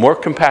be more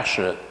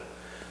compassionate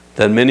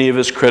than many of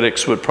his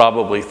critics would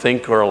probably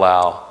think or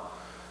allow,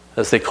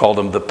 as they called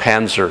him the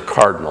Panzer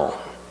Cardinal,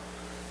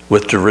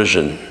 with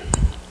derision.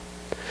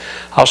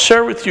 I'll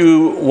share with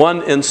you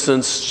one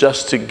instance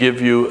just to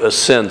give you a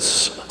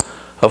sense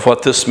of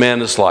what this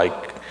man is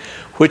like,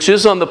 which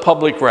is on the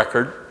public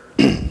record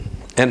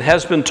and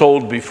has been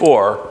told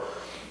before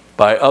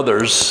by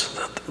others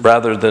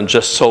rather than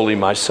just solely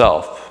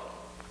myself.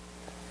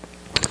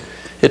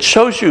 It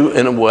shows you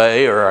in a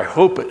way, or I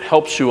hope it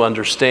helps you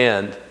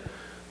understand,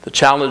 the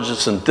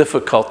challenges and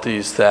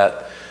difficulties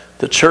that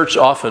the church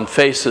often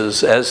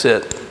faces as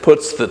it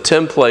puts the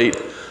template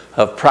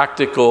of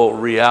practical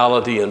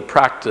reality and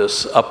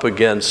practice up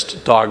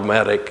against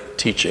dogmatic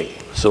teaching.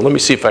 So let me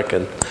see if I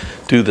can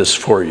do this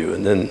for you,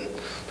 and then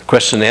the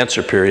question and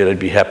answer period, I'd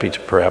be happy to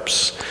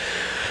perhaps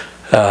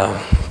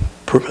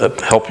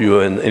help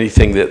you in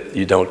anything that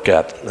you don't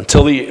get.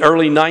 Until the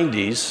early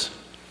 90s,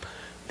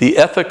 the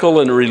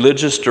ethical and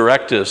religious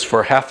directives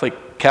for Catholic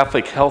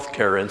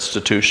healthcare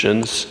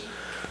institutions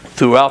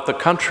throughout the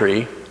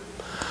country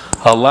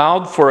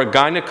allowed for a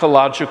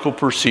gynecological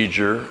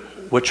procedure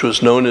which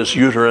was known as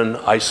uterine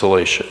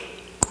isolation.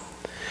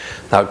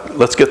 Now,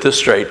 let's get this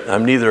straight.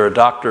 I'm neither a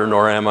doctor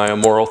nor am I a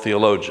moral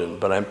theologian,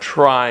 but I'm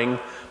trying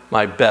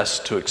my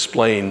best to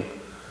explain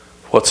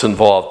what's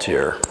involved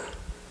here.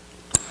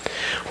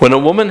 When a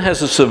woman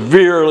has a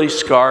severely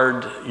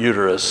scarred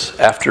uterus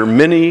after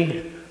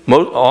many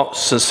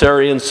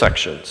cesarean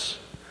sections,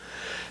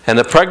 and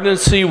the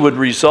pregnancy would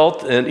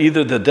result in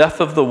either the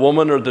death of the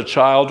woman or the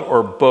child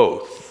or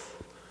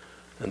both,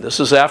 and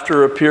this is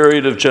after a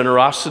period of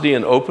generosity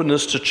and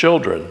openness to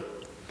children.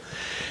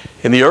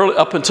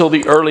 Up until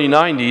the early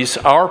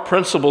 90s, our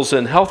principles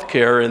in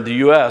healthcare in the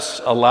U.S.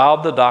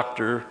 allowed the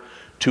doctor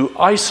to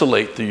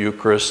isolate the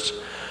Eucharist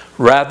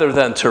rather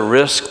than to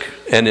risk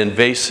an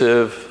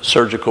invasive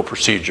surgical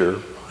procedure,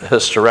 a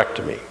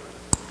hysterectomy.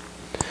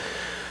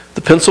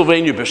 The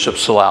Pennsylvania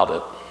bishops allowed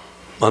it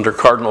under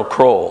Cardinal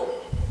Kroll.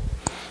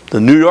 The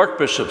New York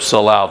bishops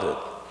allowed it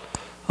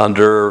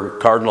under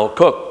Cardinal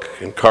Cook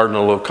and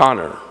Cardinal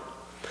O'Connor.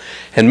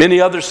 And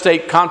many other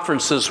state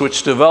conferences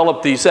which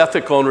developed these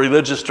ethical and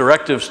religious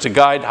directives to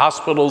guide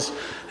hospitals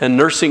and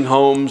nursing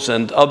homes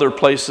and other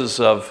places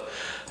of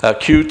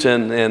acute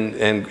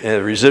and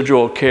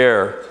residual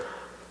care.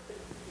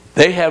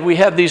 We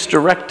had these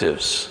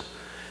directives.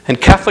 And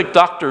Catholic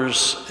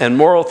doctors and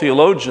moral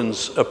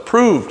theologians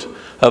approved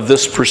of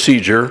this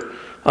procedure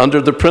under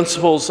the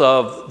principles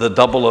of the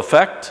double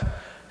effect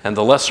and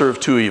the lesser of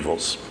two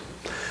evils.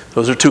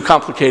 Those are two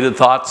complicated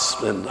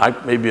thoughts, and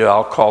maybe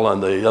I'll call on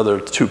the other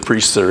two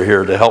priests that are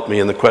here to help me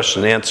in the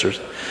question and answers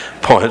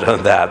point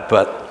on that.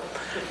 But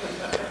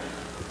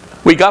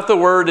we got the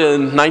word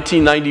in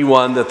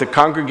 1991 that the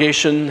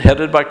congregation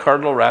headed by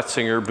Cardinal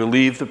Ratzinger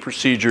believed the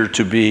procedure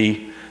to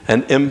be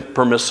an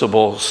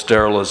impermissible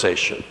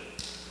sterilization.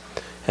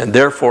 And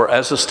therefore,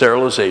 as a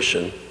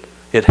sterilization,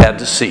 it had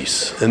to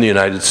cease in the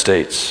United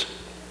States.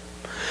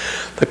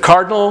 The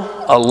Cardinal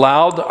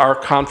allowed our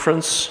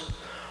conference,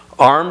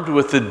 armed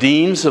with the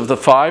deans of the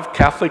 5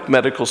 Catholic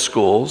medical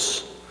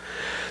schools,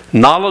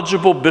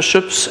 knowledgeable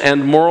bishops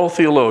and moral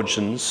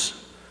theologians,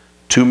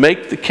 to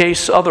make the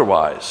case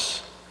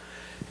otherwise.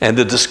 And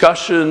the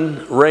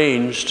discussion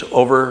ranged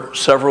over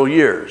several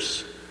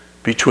years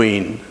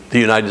between the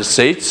United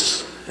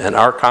States and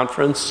our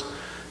conference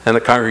and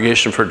the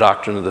Congregation for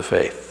Doctrine of the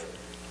Faith.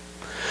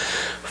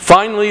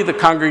 Finally, the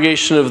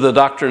Congregation of the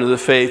Doctrine of the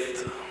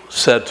Faith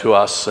said to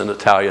us in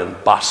Italian,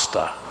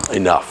 "Basta,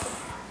 enough."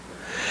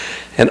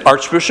 And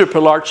Archbishop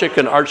Pilarczyk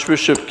and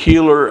Archbishop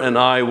Keeler and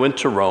I went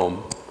to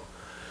Rome,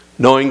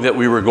 knowing that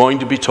we were going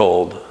to be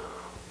told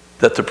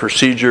that the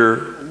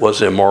procedure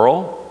was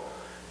immoral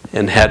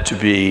and had to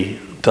be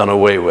done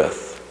away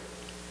with.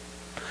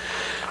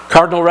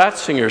 Cardinal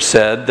Ratzinger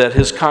said that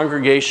his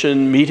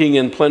congregation meeting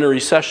in plenary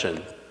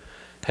session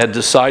had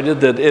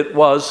decided that it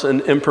was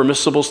an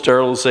impermissible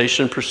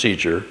sterilization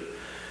procedure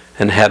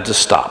and had to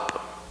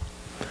stop,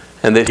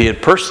 and that he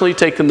had personally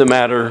taken the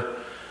matter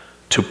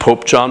to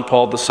Pope John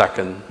Paul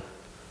II,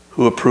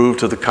 who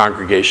approved of the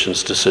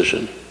congregation's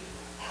decision.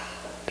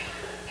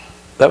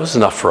 That was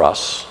enough for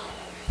us.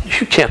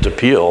 You can't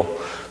appeal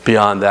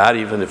beyond that,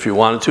 even if you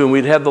wanted to, and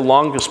we'd had the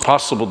longest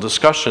possible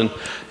discussion,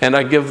 and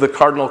I give the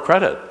Cardinal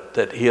credit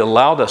that he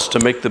allowed us to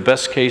make the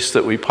best case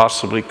that we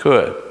possibly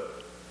could.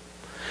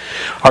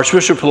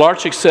 Archbishop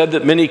Pilarczyk said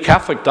that many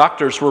Catholic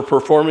doctors were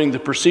performing the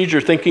procedure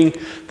thinking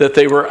that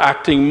they were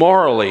acting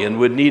morally and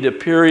would need a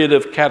period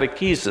of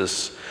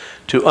catechesis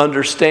to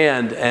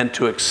understand and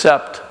to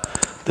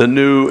accept the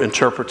new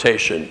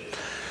interpretation.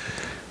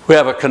 We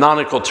have a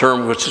canonical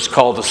term which is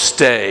called a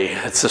stay.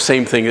 It's the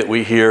same thing that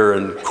we hear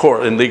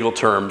in legal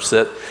terms,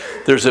 that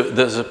there's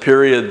a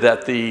period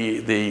that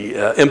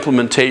the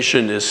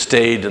implementation is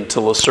stayed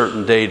until a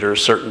certain date or a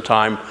certain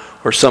time,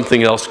 or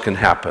something else can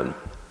happen.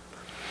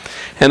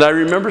 And I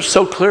remember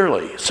so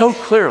clearly,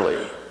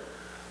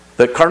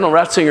 that Cardinal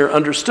Ratzinger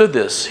understood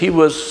this. He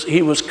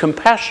was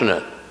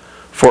compassionate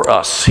for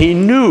us. He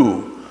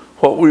knew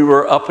what we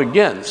were up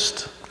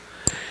against.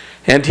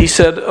 And he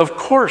said, of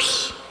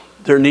course,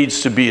 there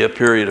needs to be a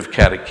period of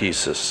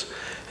catechesis.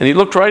 And he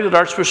looked right at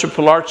Archbishop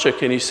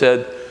Pilarczyk and he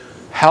said,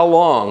 how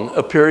long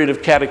a period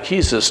of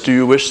catechesis do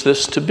you wish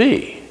this to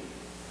be?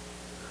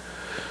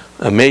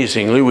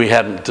 Amazingly, we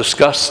hadn't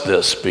discussed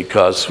this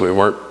because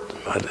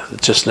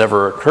it just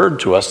never occurred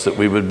to us that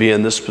we would be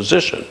in this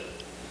position.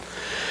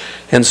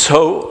 And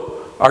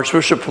so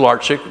Archbishop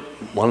Pilarczyk,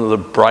 one of the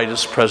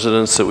brightest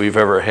presidents that we've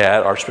ever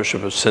had,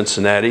 Archbishop of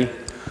Cincinnati,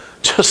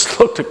 just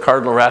looked at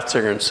Cardinal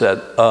Ratzinger and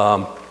said,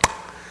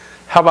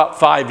 how about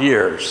 5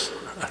 years?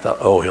 I thought,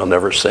 oh, he'll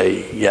never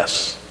say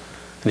yes.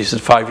 And he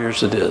said, 5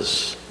 years it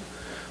is.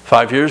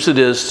 5 years it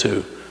is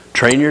to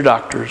train your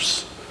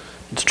doctors,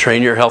 to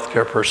train your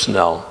healthcare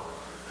personnel,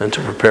 and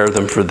to prepare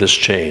them for this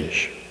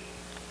change.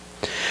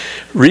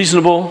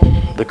 Reasonable,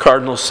 the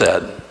Cardinal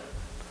said,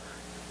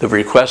 the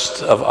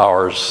request of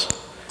ours,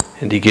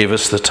 and he gave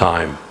us the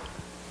time.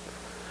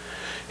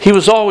 He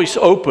was always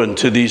open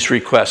to these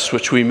requests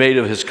which we made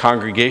of his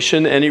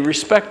congregation, and he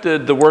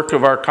respected the work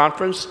of our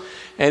conference,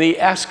 and he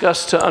asked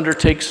us to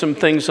undertake some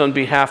things on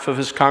behalf of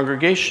his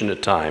congregation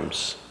at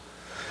times.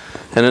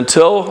 And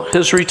until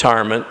his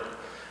retirement,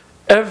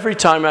 every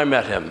time I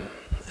met him,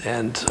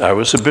 and I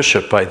was a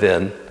bishop by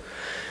then,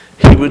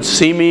 he would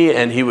see me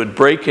and he would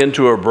break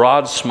into a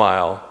broad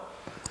smile,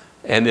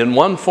 and in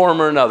one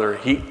form or another,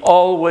 he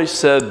always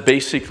said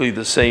basically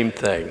the same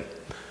thing.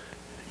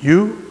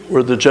 You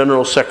were the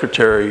General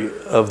Secretary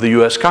of the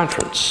U.S.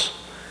 Conference.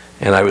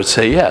 And I would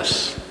say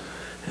yes.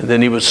 And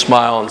then he would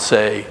smile and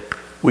say,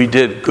 we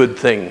did good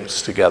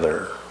things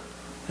together.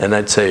 And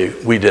I'd say,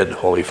 we did,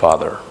 Holy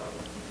Father.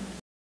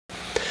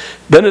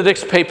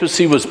 Benedict's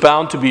papacy was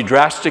bound to be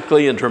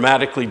drastically and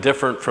dramatically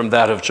different from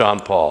that of John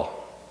Paul.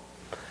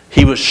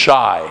 He was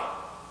shy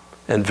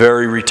and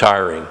very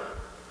retiring.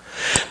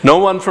 No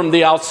one from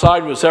the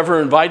outside was ever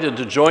invited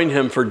to join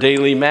him for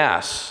daily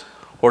mass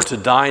or to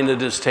dine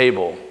at his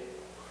table.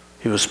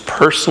 He was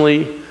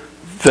personally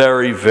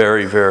very,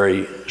 very,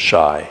 very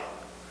shy.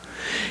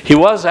 He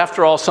was,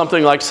 after all,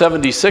 something like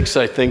 76,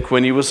 I think,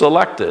 when he was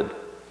elected.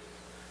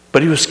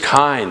 But he was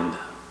kind.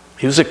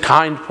 He was a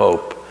kind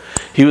pope.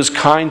 He was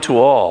kind to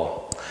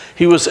all.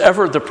 He was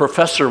ever the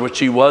professor which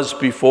he was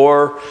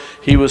before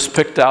he was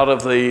picked out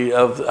of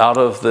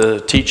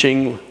the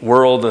teaching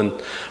world and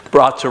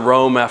brought to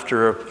Rome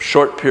after a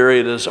short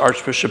period as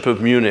Archbishop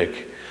of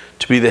Munich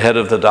to be the head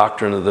of the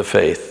doctrine of the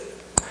faith.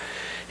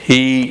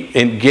 He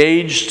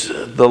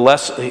engaged the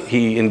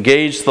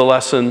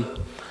lesson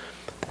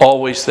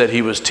always that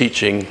he was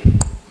teaching,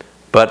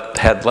 but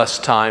had less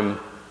time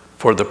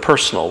for the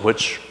personal,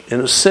 which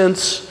in a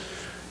sense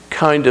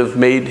kind of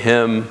made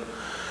him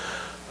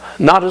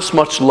not as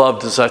much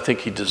loved as I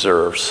think he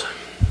deserves,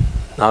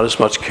 not as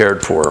much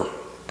cared for.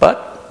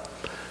 But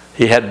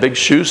he had big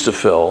shoes to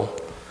fill,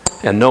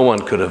 and no one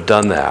could have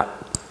done that.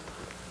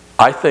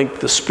 I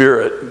think the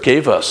Spirit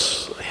gave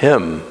us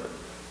him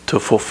to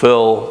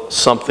fulfill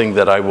something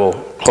that I will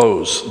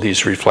close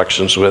these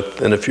reflections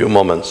with in a few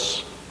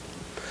moments.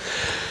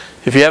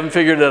 If you haven't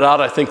figured it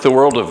out, I think the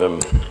world of him.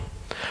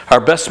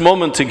 Our best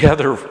moment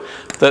together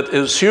that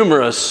is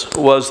humorous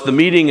was the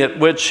meeting at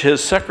which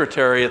his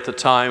secretary at the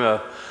time, an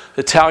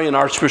Italian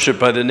archbishop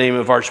by the name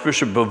of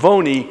Archbishop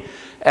Bavoni,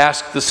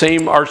 asked the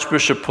same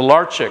Archbishop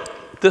Pilarczyk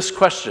this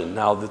question.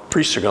 Now, the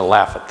priests are going to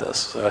laugh at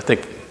this. I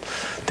think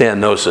Dan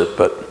knows it,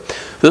 but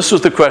this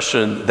was the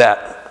question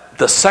that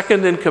the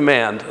second in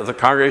command of the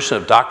Congregation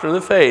of Doctrine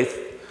of the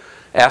Faith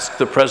asked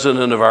the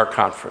president of our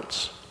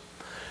conference.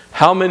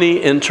 How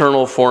many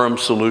internal forum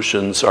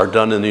solutions are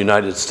done in the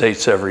United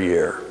States every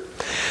year?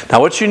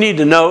 Now, what you need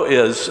to know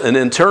is an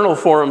internal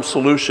forum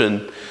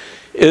solution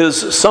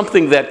is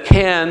something that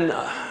can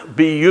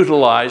be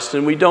utilized,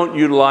 and we don't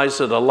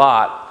utilize it a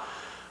lot,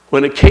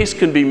 when a case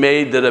can be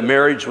made that a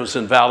marriage was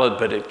invalid,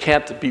 but it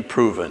can't be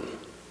proven.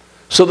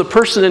 So the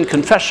person in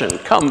confession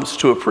comes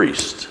to a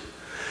priest,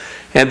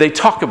 and they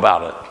talk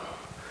about it,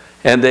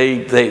 and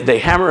they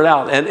hammer it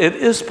out. And it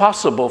is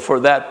possible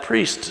for that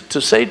priest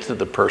to say to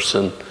the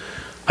person,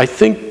 I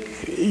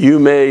think you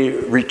may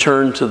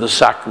return to the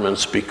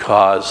sacraments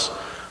because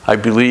I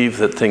believe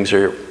that things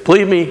are,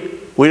 believe me,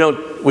 we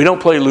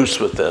don't play loose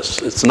with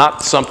this. It's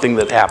not something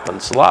that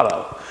happens a lot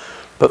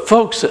of. But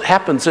folks, it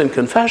happens in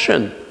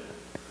confession.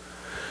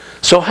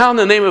 So how in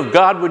the name of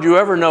God would you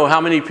ever know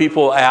how many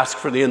people ask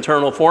for the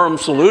internal forum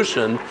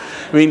solution?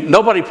 I mean,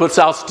 nobody puts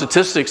out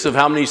statistics of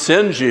how many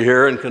sins you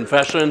hear in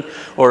confession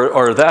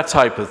or that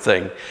type of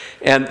thing.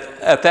 And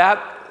at that,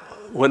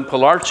 when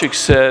Pilarczyk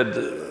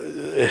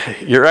said,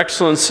 Your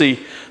Excellency,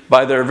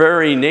 by their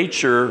very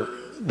nature,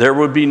 there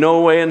would be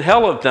no way in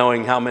hell of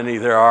knowing how many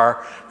there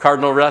are,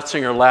 Cardinal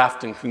Ratzinger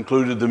laughed and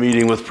concluded the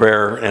meeting with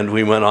prayer, and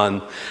we went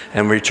on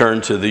and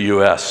returned to the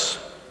U.S.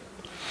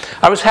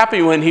 I was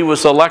happy when he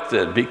was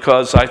elected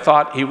because I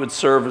thought he would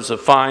serve as a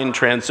fine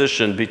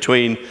transition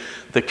between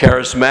the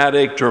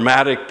charismatic,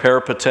 dramatic,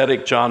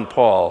 peripatetic John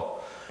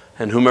Paul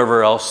and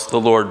whomever else the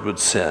Lord would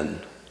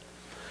send.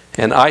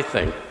 And I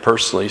think,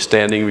 personally,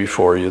 standing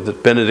before you,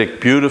 that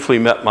Benedict beautifully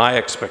met my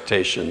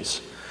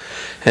expectations.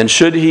 And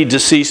should he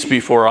decease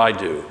before I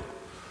do,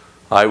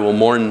 I will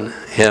mourn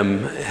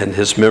him and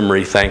his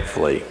memory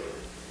thankfully.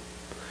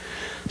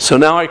 So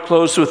now I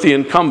close with the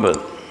incumbent,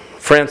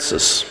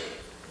 Francis.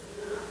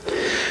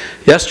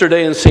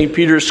 Yesterday in St.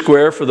 Peter's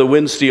Square for the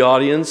Wednesday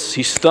audience,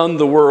 he stunned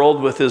the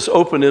world with his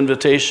open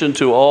invitation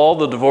to all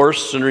the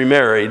divorced and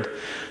remarried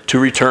to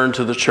return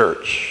to the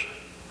church.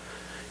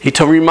 He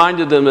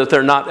reminded them that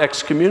they're not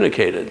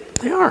excommunicated.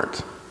 They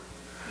aren't.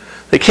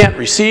 They can't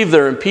receive,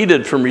 they're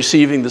impeded from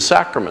receiving the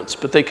sacraments,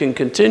 but they can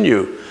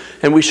continue,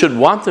 and we should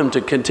want them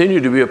to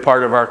continue to be a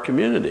part of our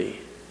community.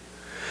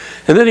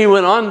 And then he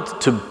went on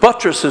to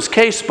buttress his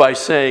case by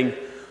saying,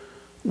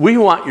 we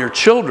want your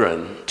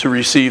children to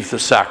receive the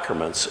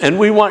sacraments, and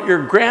we want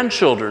your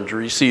grandchildren to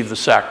receive the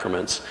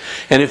sacraments.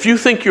 And if you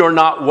think you're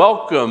not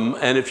welcome,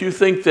 and if you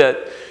think that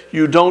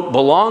you don't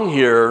belong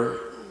here,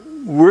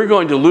 we're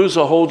going to lose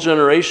a whole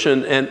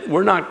generation, and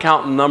we're not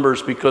counting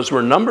numbers because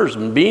we're numbers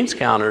and beans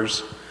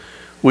counters.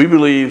 We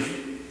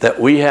believe that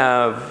we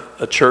have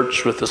a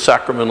church with a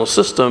sacramental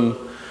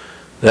system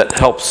that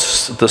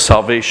helps the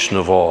salvation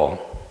of all.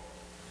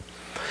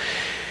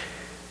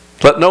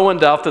 Let no one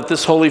doubt that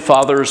this Holy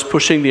Father is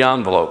pushing the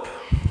envelope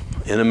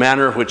in a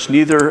manner which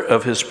neither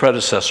of his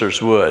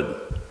predecessors would,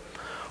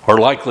 or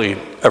likely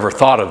ever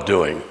thought of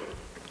doing.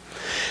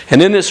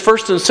 And in his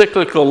first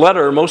encyclical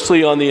letter,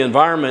 mostly on the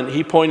environment,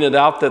 he pointed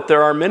out that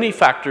there are many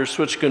factors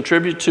which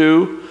contribute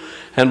to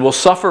and will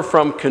suffer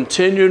from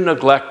continued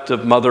neglect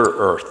of Mother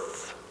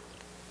Earth.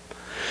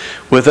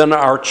 Within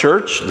our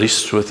church, at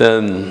least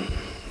within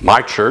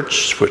my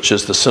church, which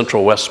is the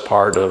central west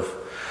part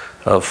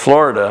of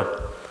Florida,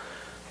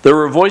 there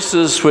were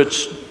voices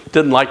which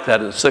didn't like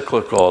that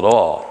encyclical at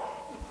all.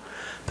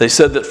 They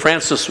said that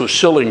Francis was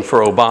shilling for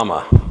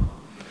Obama,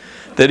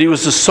 that he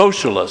was a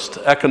socialist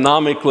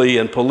economically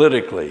and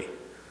politically,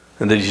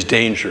 and that he's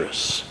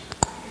dangerous.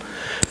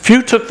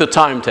 Few took the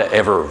time to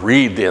ever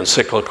read the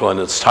encyclical in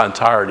its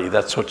entirety.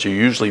 That's what you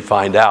usually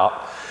find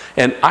out.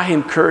 And I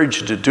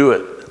encourage you to do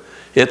it.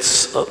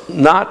 It's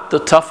not the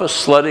toughest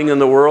sledding in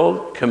the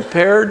world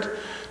compared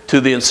to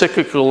the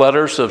encyclical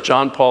letters of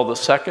John Paul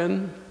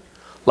II.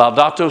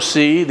 Laudato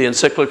Si, the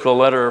encyclical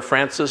letter of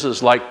Francis,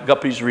 is like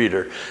Guppy's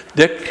Reader.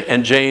 Dick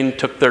and Jane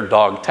took their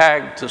dog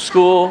Tag to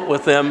school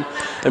with them.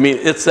 I mean,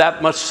 it's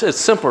that much, it's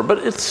simpler, but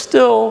it's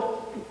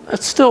still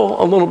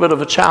a little bit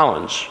of a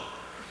challenge.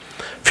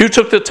 Few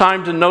took the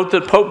time to note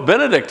that Pope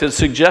Benedict had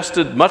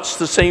suggested much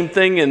the same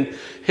thing in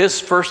his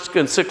first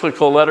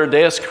encyclical letter,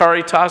 Deus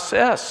Caritas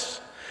Est,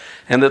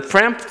 and that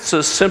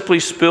Francis simply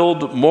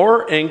spilled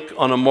more ink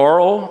on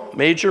a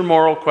major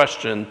moral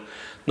question,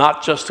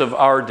 not just of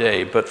our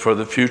day, but for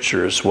the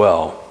future as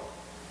well.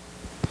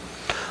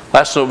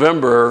 Last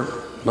November,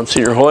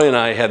 Monsignor Hoy and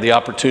I had the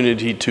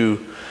opportunity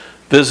to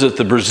visit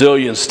the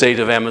Brazilian state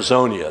of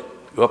Amazonia,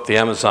 go up the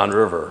Amazon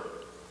River.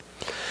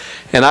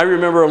 And I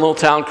remember a little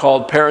town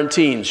called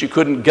Parintins. You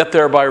couldn't get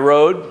there by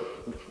road.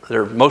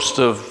 Most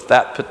of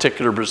that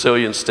particular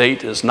Brazilian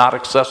state is not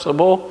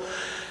accessible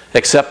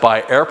except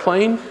by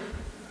airplane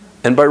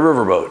and by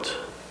riverboat.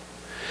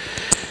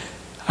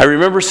 I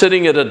remember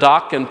sitting at a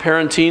dock in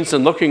Parintins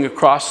and looking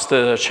across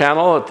the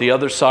channel at the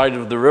other side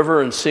of the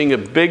river and seeing a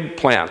big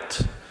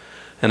plant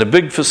and a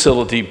big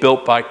facility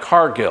built by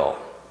Cargill,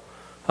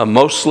 a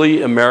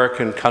mostly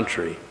American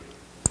country.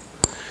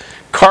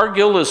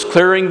 Cargill is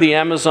clearing the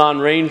Amazon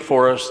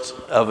rainforest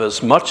of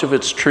as much of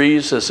its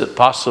trees as it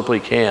possibly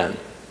can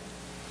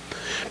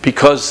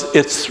because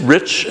it's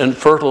rich and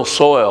fertile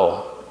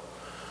soil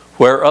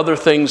where other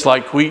things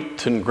like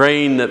wheat and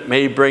grain that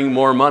may bring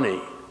more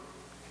money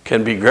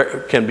can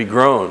be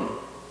grown.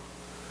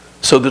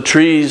 So the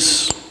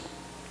trees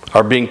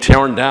are being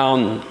torn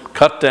down,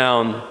 cut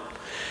down,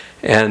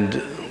 and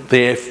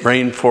the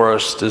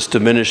rainforest is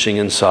diminishing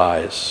in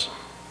size.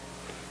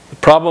 The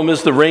problem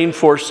is the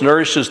rainforest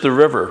nourishes the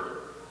river,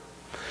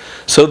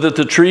 so that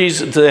the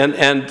trees and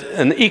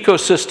an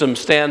ecosystem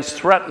stands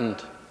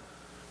threatened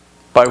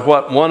by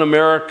what one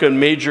American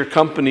major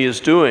company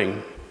is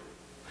doing.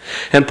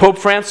 And Pope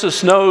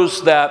Francis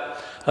knows that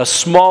a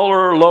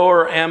smaller,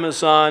 lower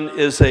Amazon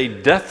is a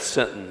death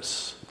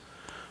sentence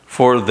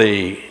for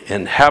those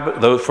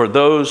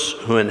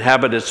who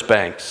inhabit its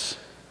banks.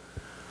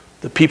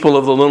 The people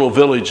of the little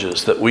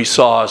villages that we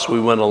saw as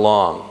we went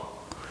along,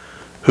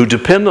 who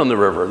depend on the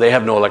river. They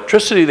have no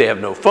electricity, they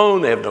have no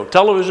phone, they have no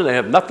television, they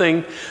have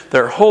nothing.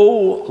 Their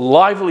whole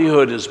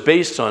livelihood is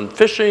based on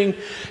fishing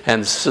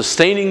and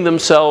sustaining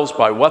themselves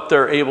by what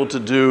they're able to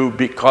do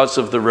because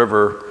of the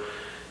river.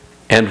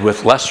 And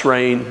with less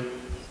rain,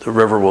 the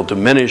river will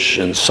diminish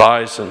in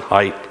size and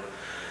height,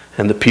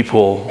 and the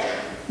people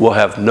will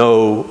have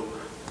no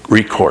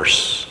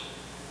recourse.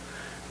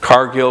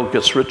 Cargill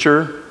gets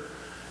richer,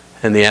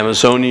 and the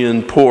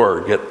Amazonian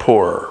poor get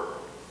poorer.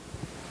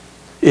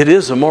 It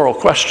is a moral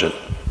question.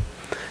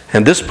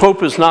 And this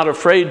Pope is not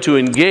afraid to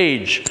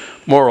engage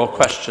moral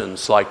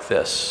questions like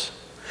this.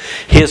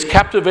 He has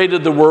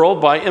captivated the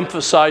world by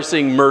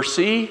emphasizing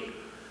mercy,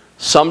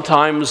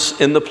 sometimes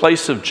in the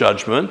place of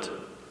judgment,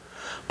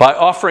 by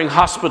offering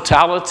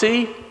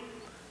hospitality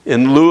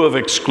in lieu of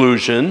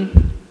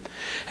exclusion,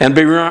 and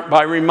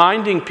by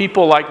reminding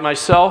people like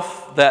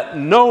myself that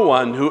no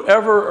one who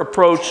ever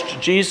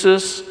approached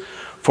Jesus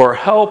for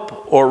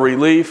help or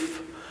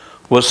relief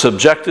was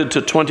subjected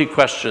to 20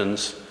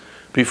 questions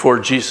before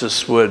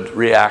Jesus would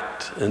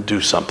react and do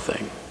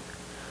something.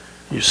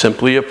 You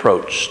simply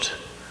approached.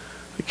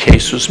 The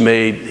case was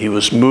made. He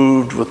was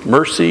moved with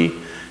mercy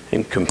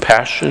and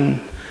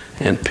compassion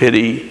and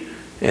pity,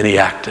 and he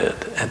acted.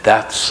 And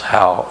that's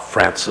how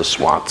Francis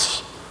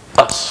wants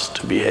us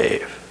to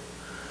behave.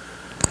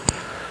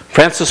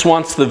 Francis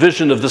wants the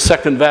vision of the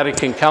Second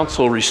Vatican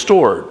Council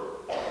restored.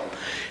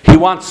 He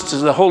wants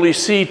the Holy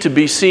See to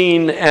be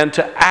seen and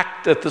to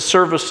act at the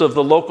service of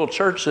the local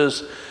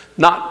churches,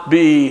 not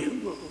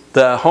be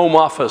the home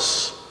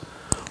office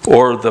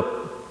or the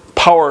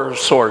power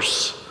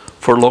source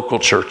for local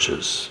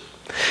churches.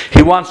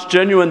 He wants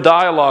genuine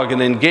dialogue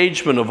and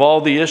engagement of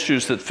all the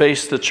issues that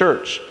face the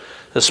church,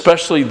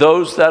 especially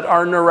those that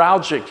are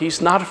neuralgic.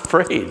 He's not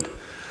afraid.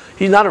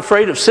 He's not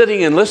afraid of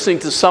sitting and listening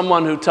to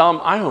someone who tells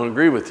him, I don't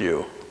agree with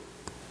you.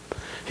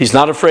 He's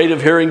not afraid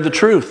of hearing the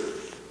truth.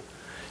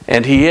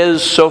 And he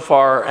is, so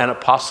far, an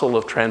apostle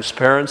of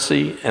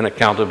transparency and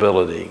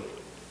accountability.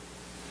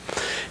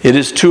 It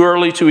is too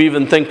early to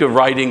even think of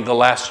writing the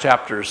last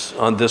chapters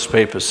on this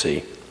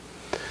papacy.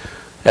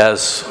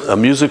 As a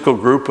musical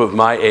group of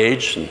my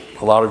age, and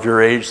a lot of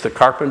your age, the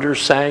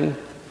Carpenters sang,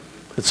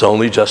 it's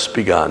only just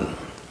begun.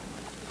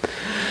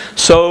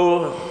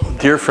 So,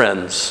 dear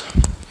friends,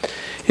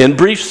 in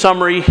brief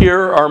summary,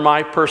 here are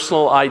my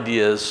personal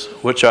ideas,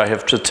 which I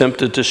have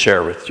attempted to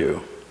share with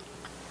you.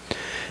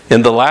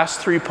 In the last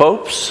three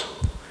popes,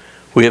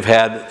 we have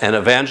had an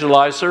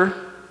evangelizer,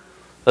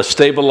 a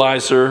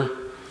stabilizer,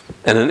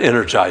 and an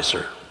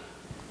energizer.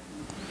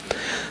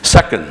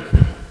 Second,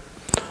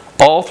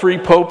 all three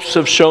popes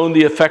have shown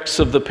the effects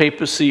of the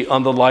papacy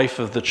on the life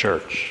of the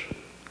church.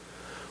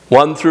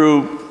 One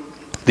through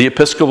the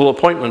episcopal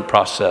appointment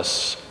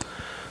process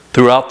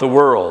throughout the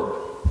world.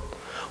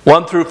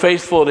 One through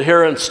faithful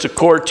adherence to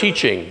core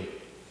teaching.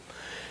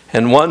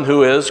 And one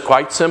who is,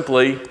 quite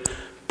simply,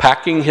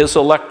 packing his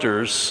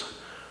electors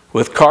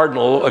with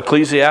cardinal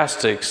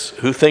ecclesiastics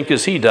who think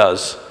as he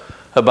does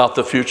about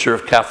the future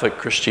of Catholic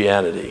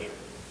Christianity.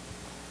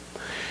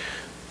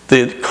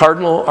 The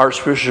Cardinal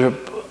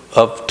Archbishop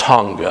of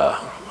Tonga,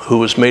 who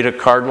was made a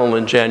cardinal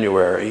in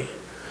January,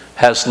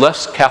 has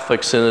less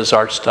Catholics in his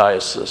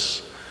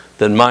archdiocese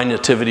than my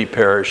nativity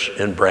parish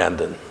in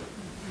Brandon.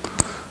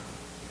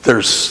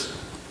 There's,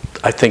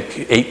 I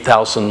think,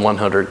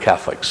 8,100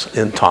 Catholics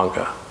in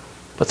Tonga,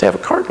 but they have a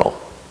cardinal.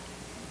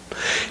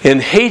 In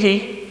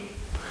Haiti,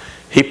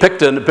 he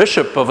picked a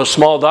bishop of a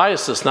small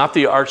diocese, not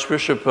the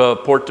Archbishop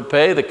of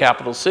Port-de-Paix, the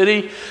capital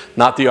city,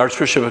 not the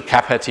Archbishop of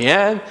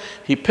Cap-Haitien.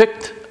 He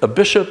picked a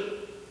bishop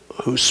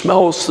who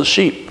smells the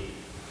sheep,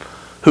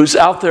 who's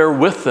out there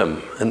with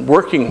them and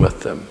working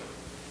with them.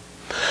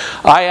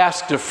 I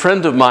asked a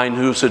friend of mine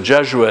who's a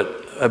Jesuit,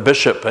 a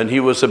bishop, and he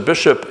was a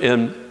bishop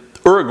in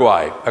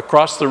Uruguay,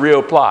 across the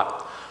Rio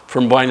Plata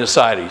from Buenos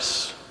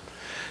Aires.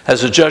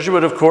 As a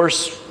Jesuit, of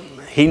course,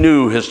 he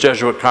knew his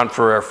Jesuit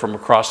confrere from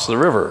across the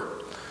river.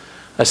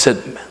 I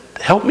said,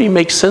 help me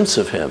make sense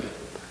of him.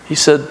 He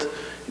said,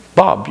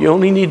 Bob, you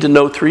only need to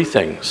know three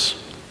things.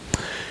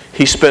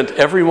 He spent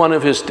every one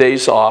of his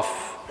days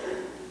off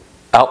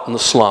out in the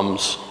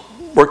slums,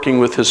 working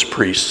with his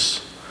priests,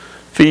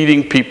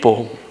 feeding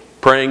people,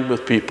 praying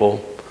with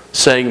people,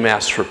 saying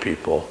Mass for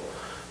people.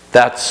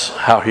 That's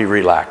how he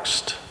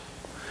relaxed.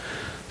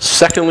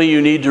 Secondly,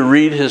 you need to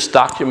read his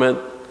document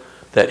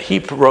that he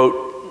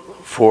wrote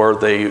for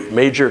the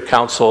major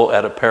council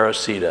at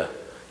Aparecida.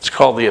 It's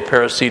called the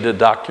Aparecida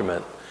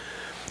document.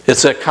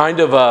 It's a kind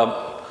of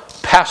a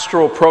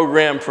pastoral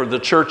program for the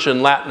church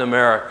in Latin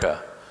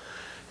America.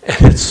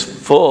 And it's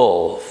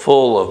full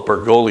of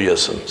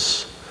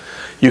Bergoglioisms.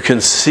 You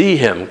can see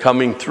him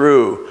coming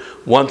through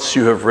once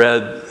you have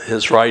read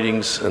his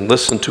writings and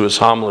listened to his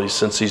homilies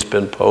since he's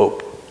been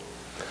Pope.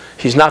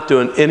 He's not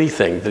doing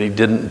anything that he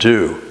didn't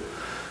do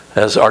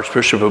as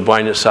Archbishop of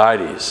Buenos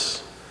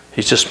Aires.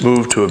 He's just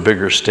moved to a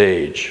bigger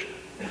stage.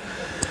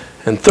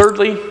 And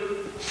thirdly,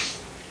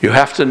 you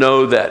have to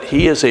know that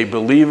he is a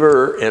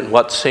believer in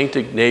what St.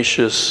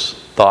 Ignatius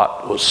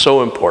thought was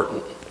so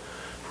important,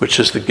 which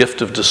is the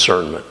gift of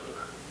discernment.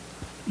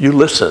 You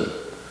listen.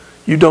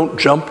 You don't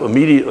jump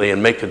immediately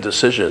and make a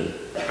decision.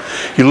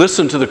 You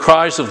listen to the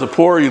cries of the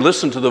poor. You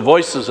listen to the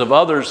voices of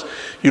others.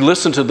 You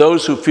listen to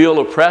those who feel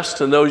oppressed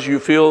and those who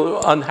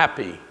feel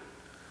unhappy.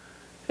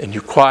 And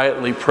you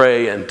quietly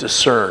pray and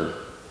discern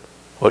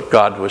what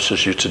God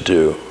wishes you to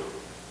do.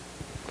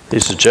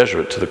 He's a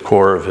Jesuit to the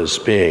core of his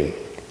being.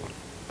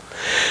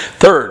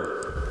 Third,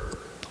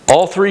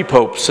 all three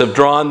popes have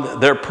drawn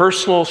their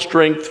personal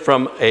strength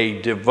from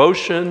a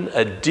devotion,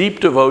 a deep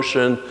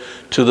devotion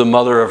to the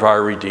Mother of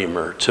our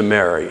Redeemer, to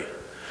Mary.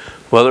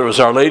 Whether it was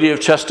Our Lady of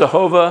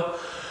Czestochowa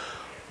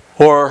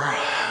or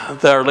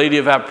Our Lady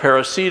of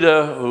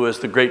Aparecida, who is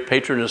the great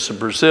patroness of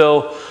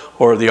Brazil,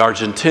 or the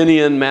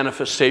Argentinian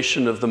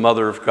manifestation of the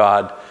Mother of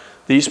God,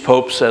 these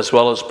popes, as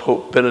well as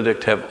Pope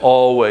Benedict, have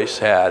always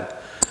had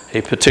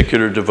a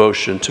particular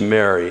devotion to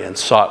Mary and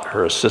sought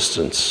her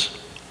assistance.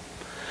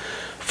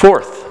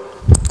 Fourth,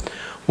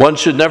 one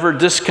should never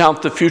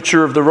discount the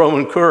future of the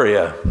Roman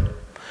Curia.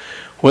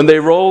 When they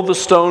roll the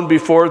stone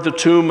before the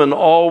tomb and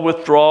all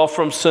withdraw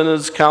from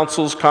synods,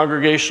 councils,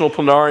 congregational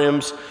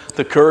plenariums,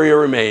 the Curia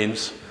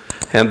remains,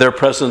 and their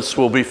presence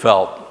will be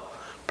felt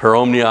per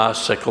omnia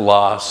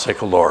saecula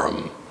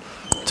saeculorum,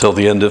 till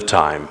the end of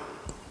time.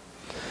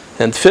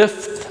 And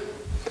fifth,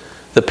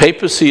 the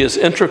papacy is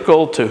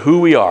integral to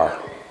who we are.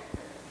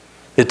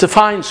 It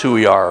defines who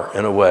we are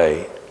in a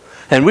way,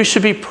 and we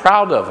should be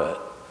proud of it.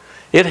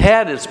 It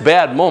had its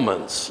bad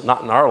moments,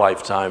 not in our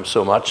lifetime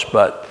so much,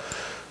 but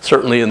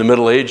certainly in the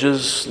Middle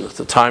Ages, at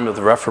the time of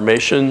the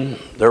Reformation,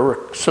 there were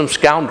some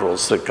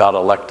scoundrels that got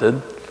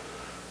elected,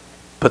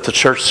 but the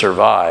church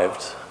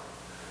survived,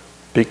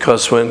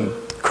 because when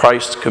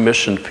Christ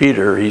commissioned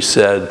Peter, he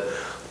said,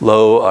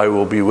 "Lo, I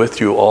will be with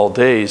you all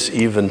days,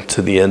 even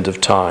to the end of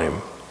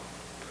time."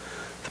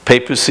 The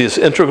papacy is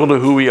integral to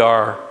who we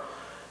are,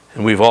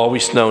 and we've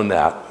always known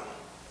that.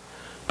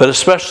 But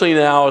especially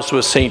now, as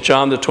with St.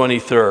 John the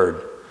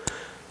 23rd,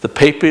 the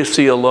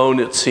papacy alone,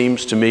 it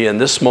seems to me, in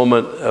this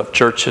moment of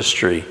church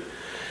history,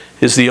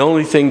 is the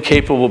only thing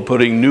capable of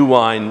putting new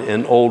wine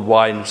in old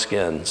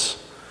wineskins,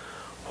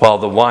 while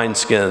the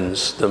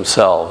wineskins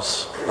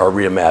themselves are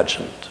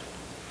reimagined.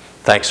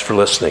 Thanks for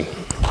listening.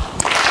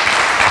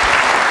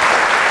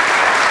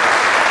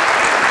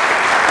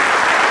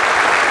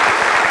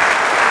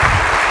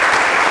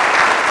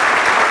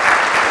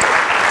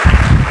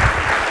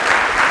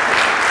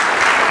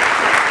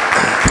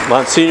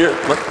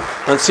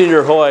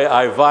 Monsignor Hoy,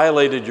 I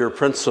violated your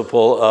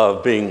principle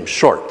of being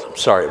short. I'm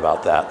sorry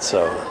about that.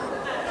 So,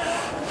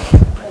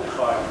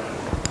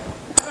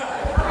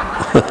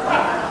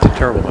 it's a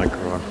terrible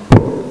microphone.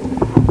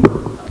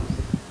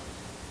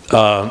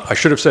 I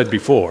should have said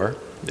before,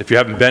 if you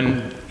haven't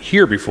been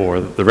here before,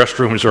 the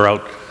restrooms are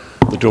out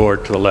the door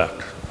to the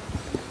left.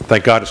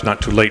 Thank God it's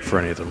not too late for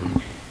any of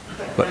them.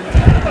 But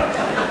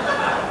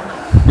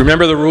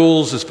remember the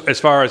rules as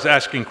far as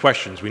asking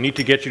questions. We need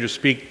to get you to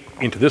speak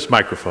into this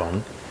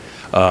microphone,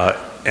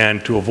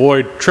 and to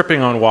avoid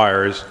tripping on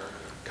wires,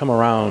 come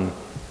around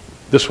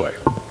this way.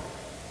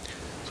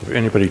 So if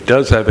anybody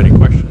does have any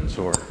questions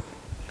or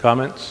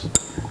comments,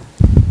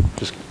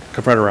 just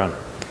come right around.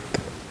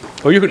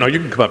 Oh, you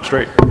can come up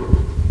straight.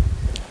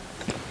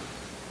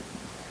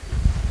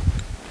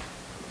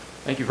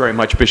 Thank you very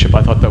much, Bishop.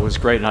 I thought that was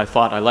great, and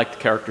I liked the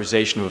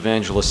characterization of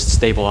evangelist,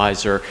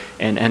 stabilizer,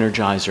 and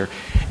energizer.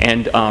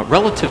 And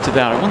relative to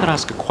that, I wanted to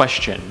ask a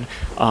question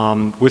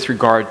with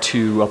regard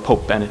to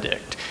Pope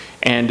Benedict.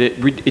 And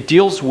it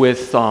deals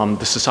with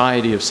the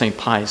Society of St.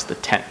 Pius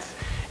X.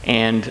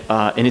 And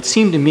it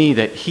seemed to me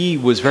that he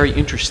was very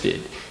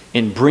interested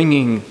in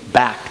bringing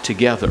back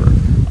together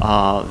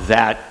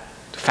that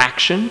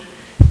faction.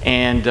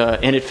 And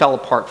it fell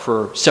apart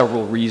for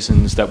several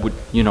reasons that would,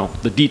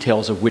 the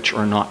details of which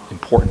are not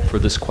important for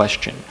this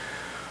question.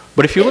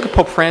 But if you look at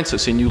Pope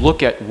Francis and you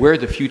look at where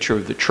the future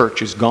of the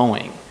church is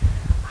going,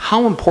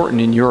 how important,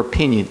 in your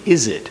opinion,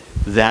 is it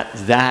that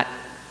that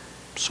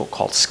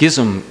so-called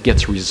schism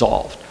gets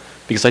resolved?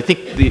 Because I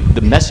think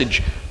the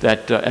message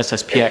that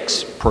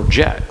SSPX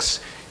projects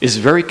is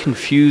very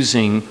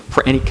confusing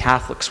for any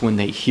Catholics when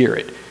they hear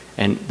it.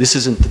 And this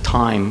isn't the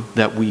time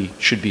that we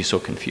should be so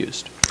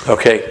confused.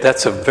 Okay,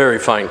 that's a very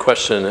fine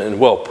question and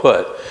well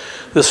put.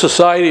 The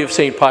Society of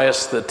St.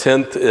 Pius X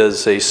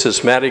is a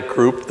schismatic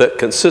group that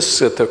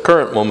consists at the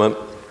current moment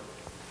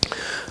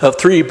of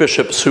 3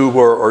 bishops who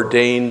were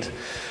ordained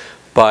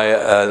by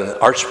an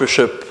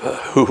archbishop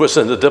who was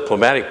in the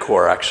diplomatic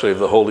corps, actually, of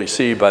the Holy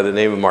See by the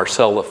name of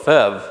Marcel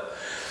Lefebvre.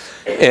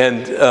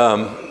 And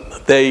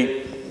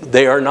they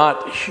are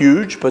not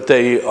huge, but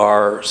they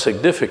are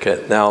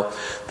significant. Now,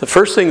 the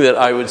first thing that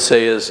I would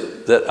say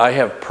is that I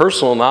have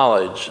personal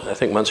knowledge, I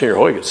think Monsignor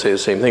Hoy could say the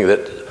same thing,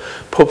 that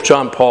Pope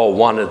John Paul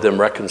wanted them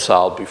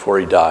reconciled before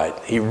he died.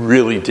 He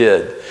really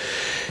did.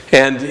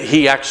 And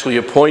he actually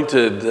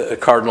appointed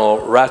Cardinal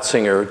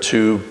Ratzinger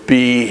to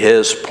be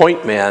his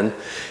point man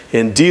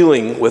in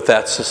dealing with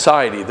that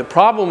society. The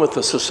problem with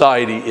the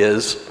society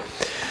is,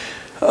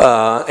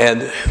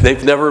 and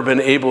they've never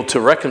been able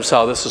to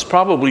reconcile this, is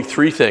probably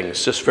three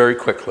things, just very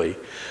quickly.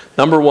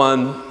 Number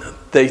one,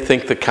 they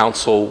think the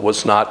council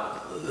was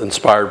not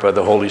inspired by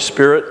the Holy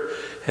Spirit,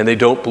 and they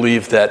don't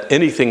believe that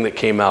anything that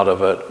came out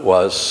of it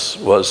was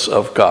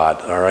of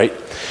God, all right?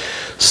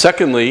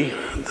 Secondly,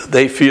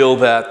 they feel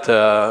that,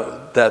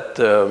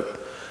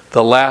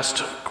 the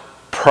last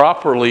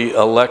properly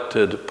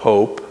elected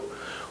pope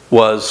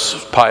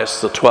was Pius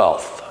XII,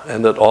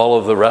 and that all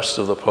of the rest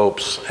of the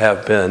popes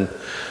have been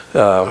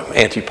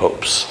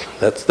anti-popes.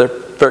 They're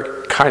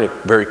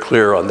very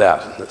clear on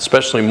that,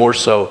 especially more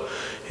so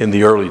in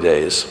the early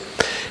days.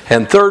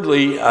 And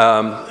thirdly,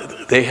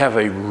 they have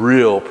a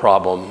real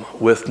problem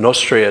with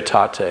Nostra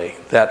Aetate,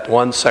 that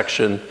one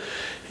section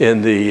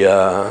in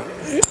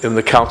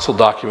the council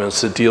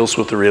documents that deals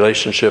with the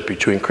relationship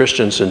between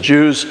Christians and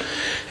Jews,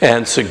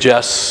 and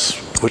suggests,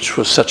 which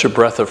was such a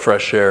breath of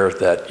fresh air,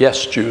 that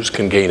yes, Jews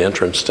can gain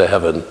entrance to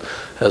heaven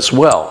as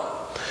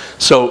well.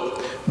 So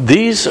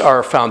these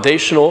are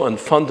foundational and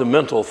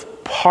fundamental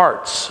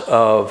parts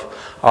of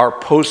our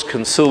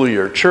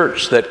post-conciliar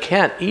church that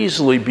can't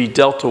easily be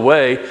dealt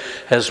away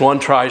as one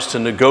tries to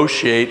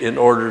negotiate in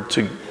order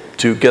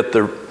to get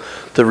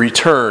the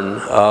return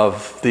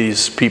of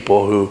these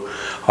people who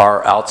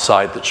are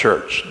outside the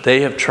church.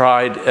 They have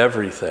tried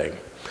everything.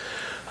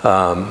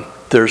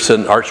 There's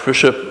an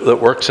archbishop that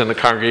works in the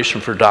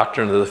Congregation for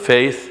Doctrine of the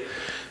Faith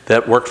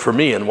that worked for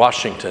me in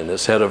Washington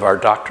as head of our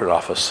doctorate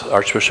office,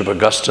 Archbishop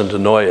Augustin de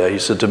Noia.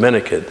 He's a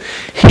Dominican.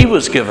 He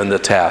was given the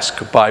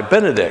task by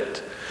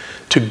Benedict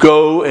to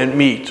go and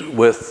meet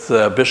with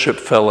Bishop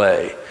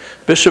Fillet.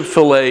 Bishop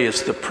Fillet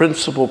is the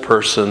principal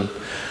person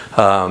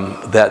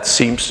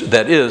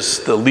that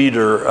is the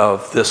leader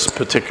of this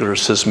particular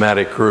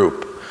schismatic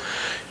group.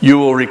 You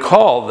will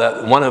recall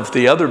that one of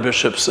the other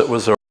bishops that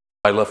was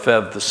by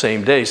Lefebvre the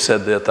same day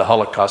said that the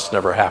Holocaust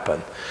never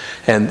happened.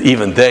 And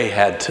even they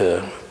had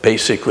to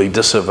basically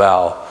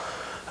disavow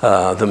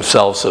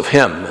themselves of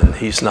him, and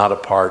he's not a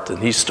part, and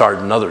he's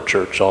started another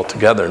church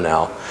altogether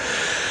now.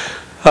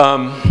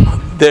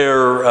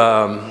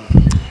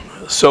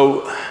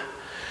 So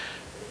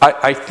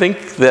I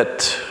think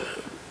that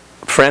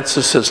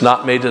Francis has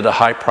not made it a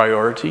high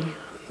priority.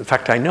 In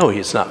fact, I know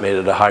he's not made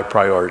it a high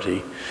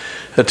priority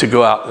to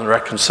go out and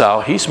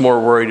reconcile. He's more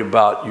worried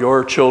about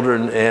your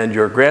children and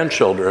your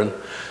grandchildren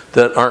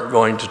that aren't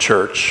going to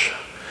church,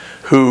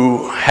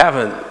 who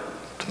haven't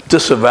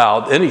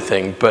disavowed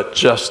anything, but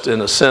just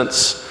in a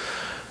sense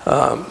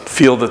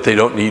feel that they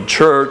don't need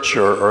church,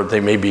 or they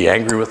may be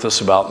angry with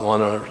us about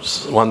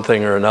one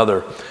thing or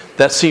another.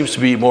 That seems to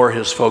be more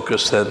his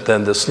focus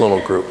than this little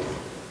group.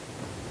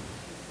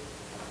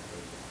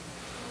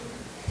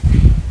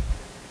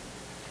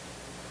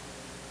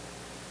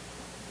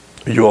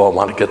 You all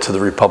want to get to the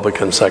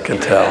Republicans, I can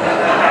tell.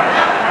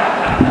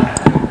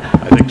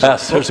 I think so.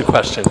 Yes, there's a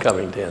question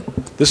coming, Dan.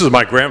 This is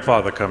my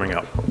grandfather coming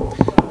up.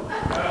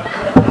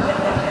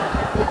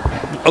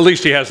 At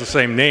least he has the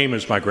same name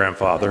as my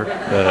grandfather,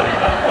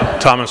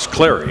 Thomas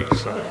Clary.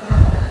 So.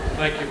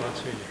 Thank you,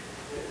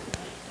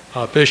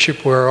 Monsignor.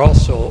 Bishop, we're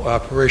also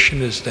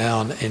parishioners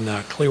down in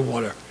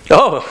Clearwater.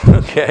 Oh,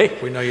 okay.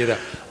 We know you there.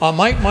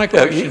 My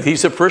question.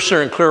 He's a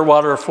parishioner in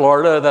Clearwater,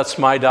 Florida. That's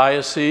my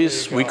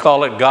diocese. We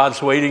call it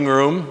God's waiting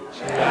room.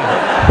 Thank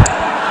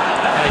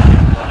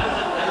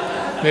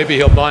you. Maybe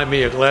he'll buy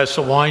me a glass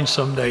of wine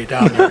someday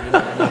down there.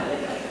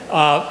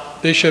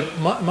 Bishop,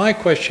 my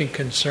question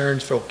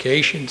concerns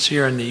vocations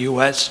here in the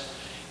U.S.,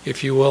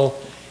 if you will,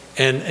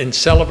 and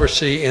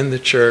celibacy in the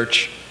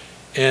church,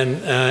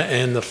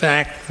 and the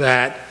fact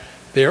that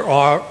there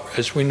are,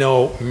 as we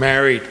know,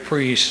 married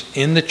priests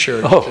in the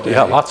church today.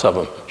 Yeah, lots of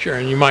them. Sure,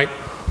 and you might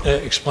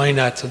explain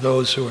that to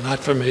those who are not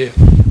familiar,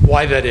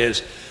 why that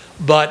is.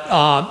 But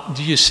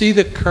do you see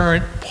the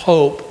current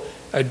Pope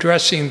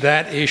addressing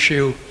that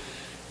issue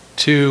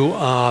to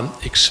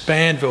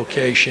expand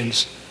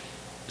vocations,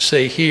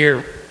 say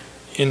here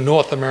in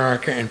North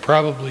America and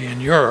probably in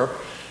Europe?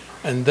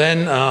 And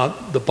then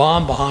the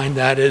bomb behind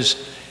that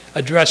is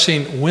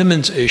addressing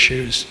women's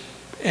issues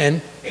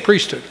and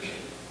priesthood.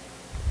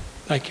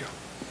 Thank you.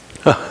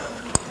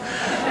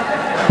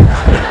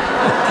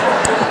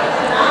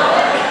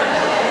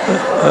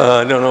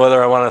 I don't know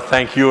whether I want to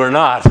thank you or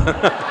not.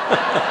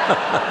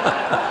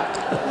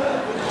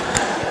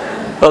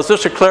 Well,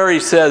 Sister Clary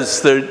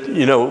says that,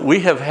 we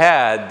have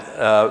had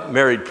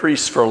married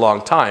priests for a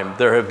long time.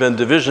 There have been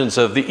divisions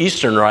of the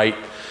Eastern Rite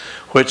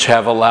which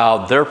have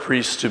allowed their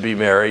priests to be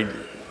married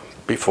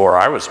before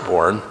I was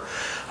born.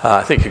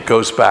 I think it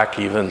goes back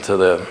even to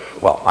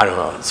I don't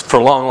know, it's for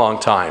a long, long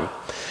time.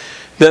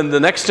 Then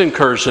the next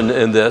incursion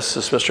in this,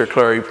 as Mr.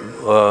 Clary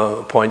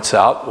points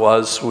out,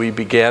 was we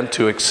began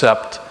to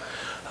accept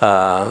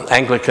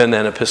Anglican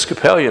and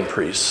Episcopalian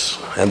priests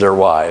and their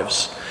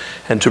wives,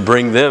 and to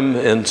bring them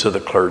into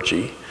the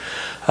clergy,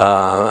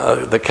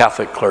 the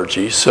Catholic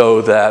clergy,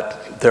 so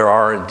that there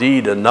are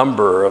indeed a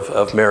number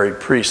of married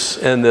priests.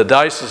 In the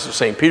Diocese of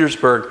St.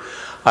 Petersburg,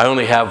 I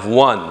only have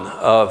one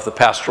of the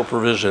pastoral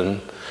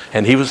provision,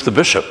 and he was the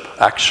bishop,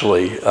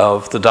 actually,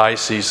 of the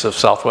Diocese of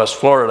Southwest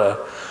Florida,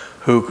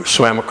 who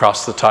swam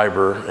across the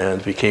Tiber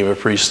and became a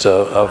priest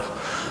of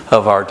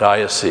our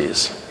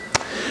diocese.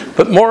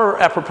 But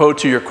more apropos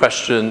to your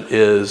question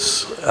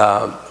is,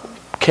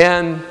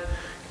 can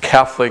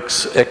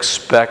Catholics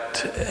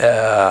expect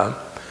a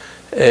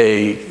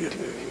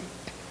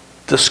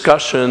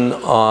discussion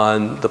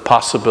on the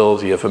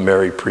possibility of a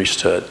married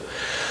priesthood?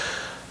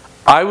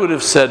 I would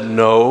have said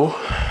no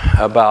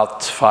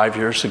about 5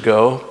 years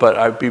ago, but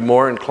I'd be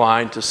more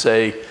inclined to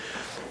say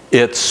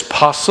it's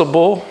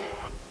possible,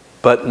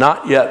 but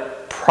not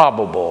yet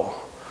probable.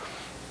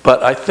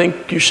 But I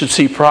think you should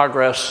see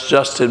progress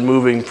just in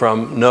moving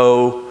from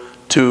no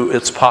to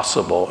it's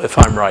possible, if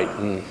I'm right.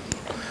 And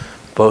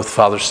both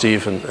Father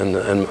Steve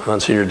and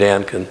Monsignor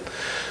Dan can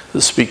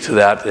speak to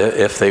that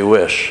if they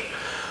wish.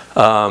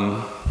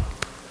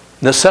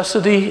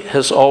 Necessity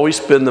has always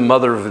been the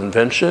mother of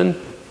invention,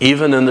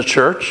 even in the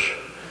church.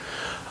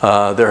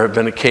 There have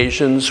been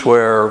occasions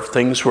where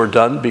things were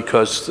done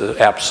because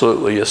they're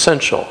absolutely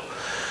essential.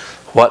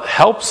 What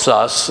helps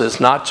us is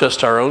not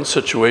just our own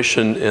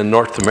situation in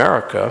North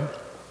America,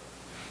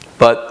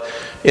 but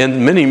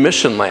in many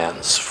mission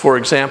lands. For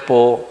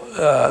example,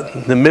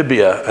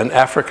 Namibia, an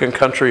African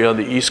country on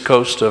the east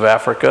coast of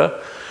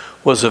Africa,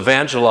 was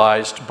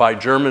evangelized by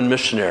German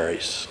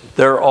missionaries.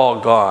 They're all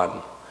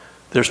gone.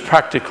 There's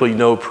practically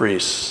no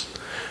priests,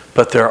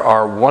 but there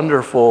are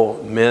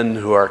wonderful men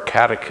who are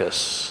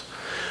catechists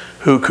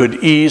who could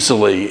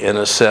easily, in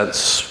a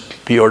sense,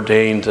 be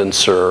ordained and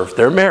serve.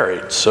 They're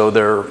married, so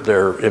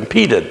they're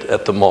impeded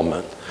at the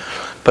moment.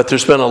 But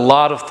there's been a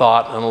lot of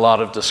thought and a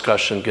lot of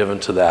discussion given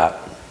to that.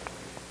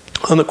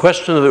 On the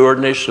question of the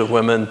ordination of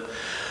women,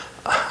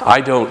 I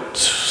don't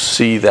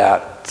see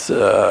that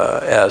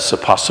as a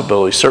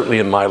possibility, certainly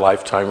in my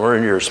lifetime or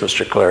in yours,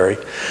 Mr. Clary.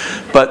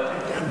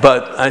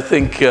 But I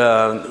think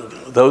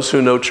those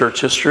who know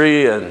church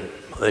history, and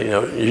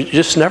you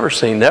just never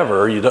say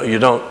never. You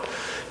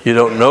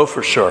don't know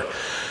for sure.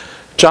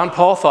 John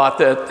Paul thought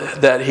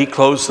that he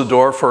closed the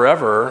door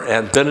forever,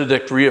 and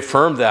Benedict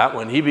reaffirmed that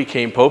when he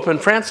became Pope, and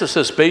Francis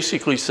has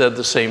basically said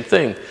the same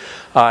thing.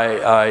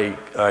 I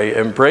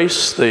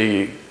embrace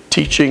the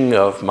teaching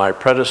of my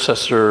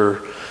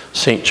predecessor,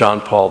 St.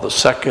 John Paul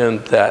II,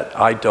 that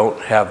I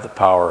don't have the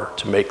power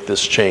to make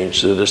this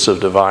change, that it's of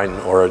divine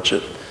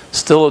origin.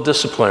 Still a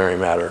disciplinary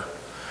matter.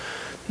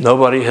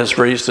 Nobody has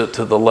raised it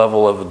to the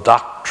level of a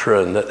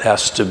doctrine that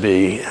has to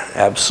be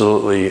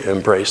absolutely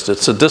embraced.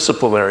 It's a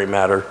disciplinary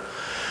matter,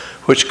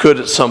 which could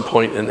at some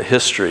point in the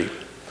history.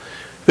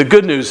 The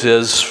good news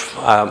is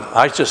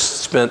I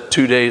just spent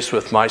 2 days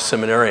with my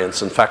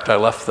seminarians. In fact, I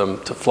left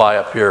them to fly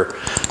up here.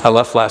 I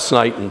left last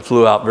night and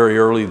flew out very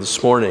early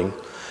this morning.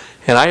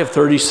 And I have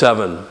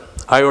 37.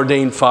 I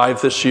ordained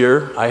 5 this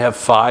year. I have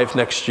 5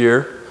 next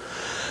year.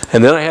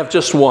 And then I have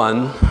just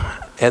 1.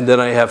 And then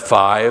I have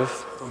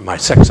 5. My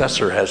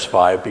successor has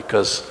 5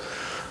 because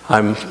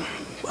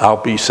I'll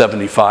be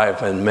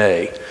 75 in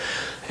May.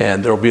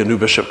 And there will be a new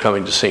bishop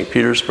coming to St.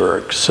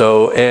 Petersburg.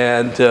 So,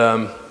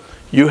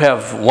 you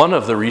have one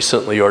of the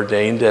recently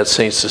ordained at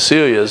St.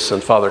 Cecilia's,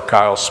 and Father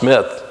Kyle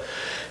Smith.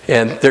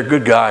 And they're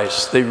good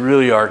guys. They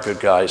really are good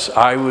guys.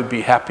 I would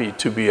be happy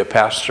to be a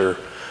pastor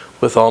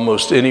with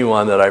almost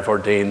anyone that I've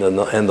ordained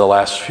in the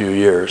last few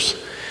years.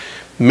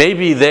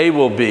 Maybe they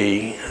will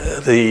be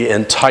the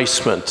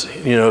enticement,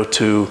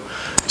 to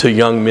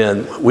young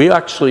men. We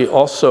actually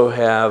also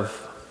have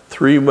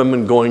 3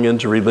 women going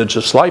into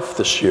religious life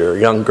this year,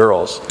 young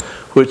girls,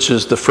 which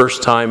is the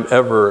first time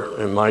ever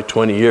in my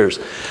 20 years.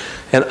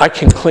 And I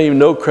can claim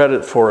no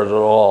credit for it at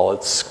all.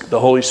 It's the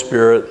Holy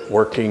Spirit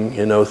working,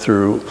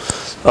 through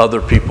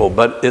other people,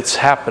 but it's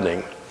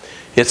happening.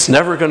 It's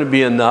never going to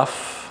be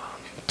enough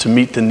to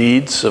meet the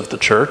needs of the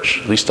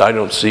church. At least I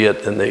don't see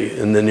it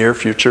in the near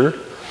future.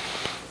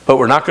 But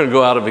we're not going to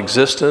go out of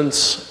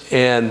existence,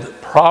 and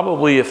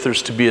probably if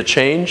there's to be a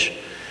change,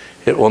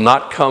 it will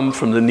not come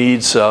from the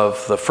needs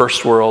of the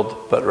first world,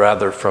 but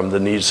rather from the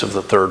needs of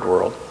the third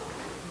world.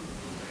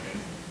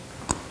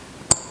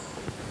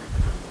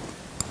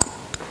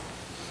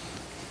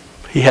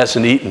 He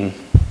hasn't eaten.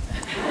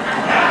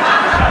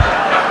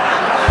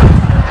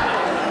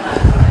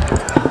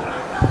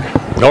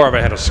 Nor have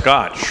I had a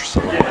scotch.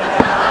 So.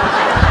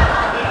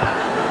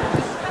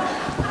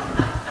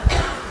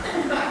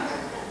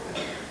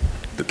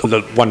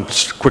 One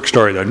quick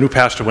story. The new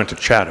pastor went to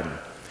Chatham,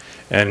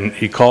 and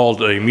he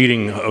called a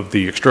meeting of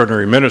the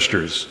extraordinary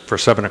ministers for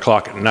 7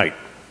 o'clock at night.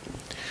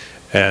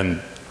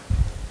 And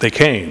they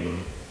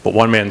came, but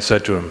one man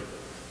said to him,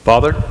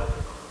 "Father,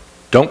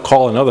 don't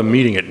call another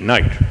meeting at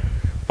night.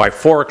 By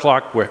 4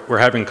 o'clock, we're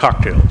having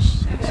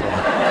cocktails." So.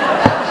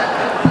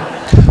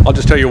 I'll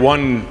just tell you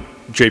one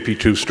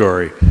JP2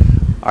 story.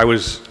 I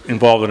was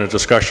involved in a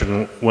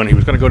discussion when he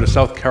was going to go to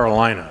South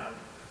Carolina.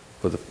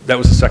 That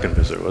was the second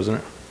visit, wasn't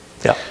it?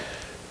 Yeah.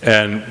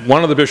 And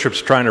one of the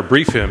bishops trying to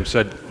brief him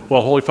said,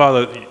 well, Holy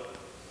Father,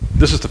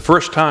 this is the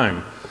first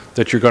time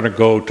that you're going to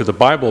go to the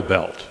Bible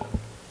Belt.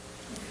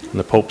 And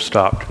the Pope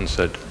stopped and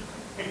said,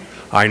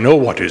 I know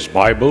what is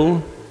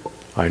Bible,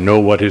 I know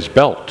what is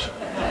belt,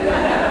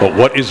 but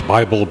what is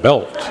Bible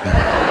Belt?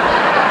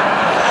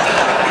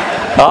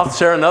 I'll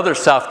share another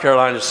South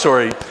Carolina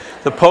story.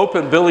 The Pope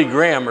and Billy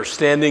Graham are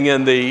standing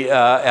in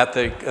at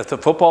the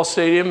football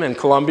stadium in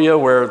Columbia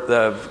where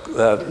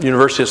the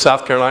University of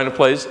South Carolina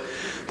plays.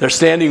 They're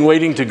standing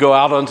waiting to go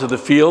out onto the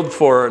field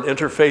for an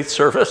interfaith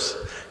service.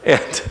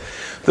 And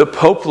the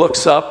Pope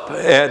looks up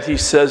and he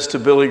says to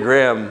Billy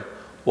Graham,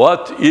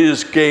 what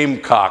is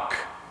gamecock?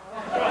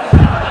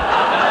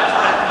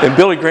 And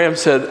Billy Graham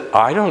said,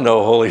 I don't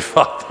know, Holy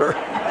Father.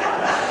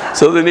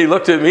 So then he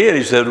looked at me and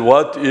he said,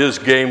 what is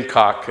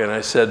gamecock? And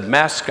I said,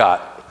 mascot.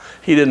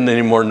 He didn't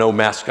anymore know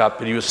mascot,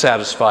 but he was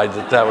satisfied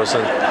that that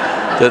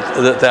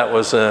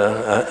was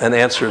an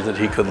answer that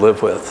he could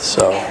live with.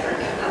 So,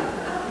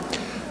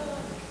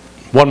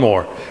 one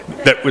more.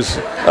 That was.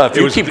 If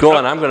you keep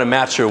going, I'm going to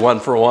match your 1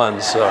 for 1.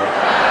 So,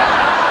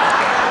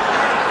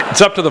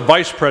 it's up to the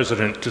Vice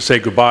President to say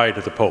goodbye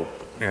to the Pope.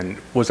 And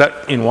was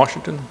that in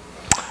Washington?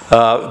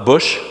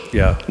 Bush?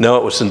 Yeah. No,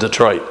 it was in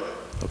Detroit.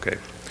 Okay.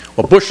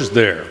 Well, Bush is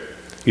there.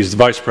 He's the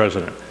Vice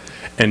President.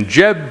 And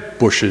Jeb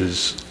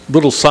Bush's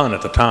little son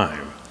at the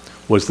time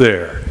was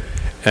there.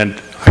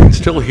 And I can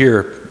still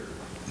hear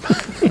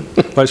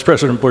Vice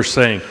President Bush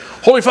saying,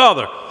 Holy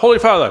Father,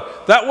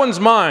 that one's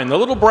mine, the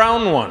little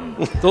brown one.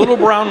 The little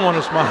brown one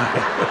is mine.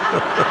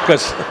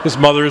 Because his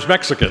mother is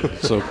Mexican.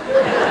 So.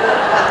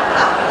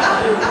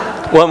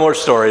 One more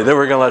story, then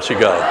we're going to let you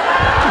go.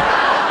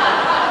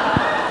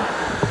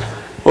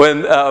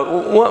 When,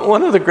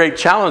 one of the great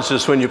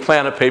challenges when you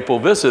plan a papal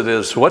visit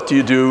is what do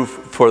you do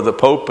for the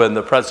Pope and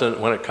the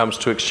President when it comes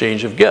to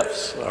exchange of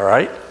gifts, all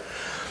right?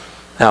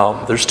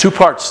 Now, there's 2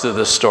 parts to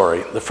this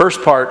story. The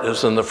first part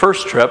is in the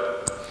first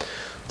trip,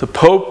 the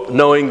Pope,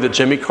 knowing that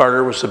Jimmy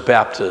Carter was a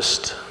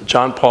Baptist,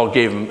 John Paul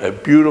gave him a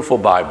beautiful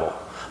Bible,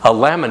 a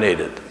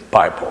laminated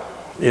Bible,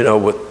 you know,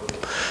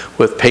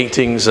 with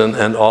paintings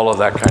and all of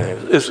that kind of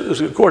thing. It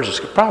was gorgeous,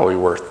 probably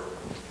worth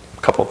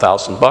a couple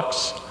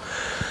 $1,000.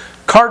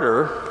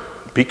 Carter,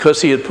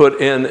 because he had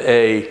put in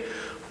a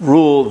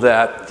rule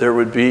that there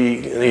would be,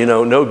 you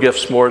know, no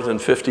gifts more than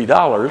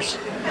 $50,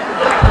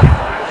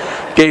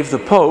 gave the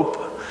Pope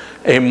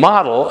a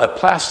model, a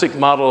plastic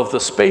model of the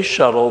space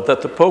shuttle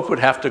that the Pope would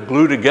have to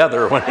glue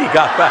together when he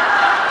got back.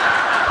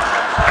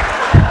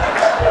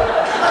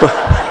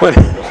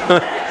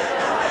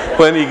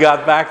 when he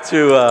got back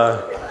to,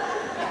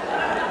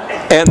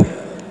 and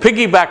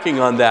piggybacking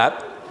on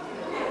that,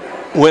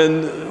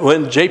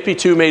 when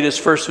JP2 made his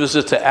first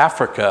visit to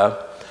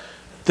Africa,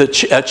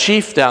 a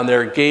chief down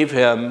there gave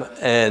him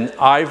an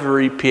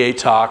ivory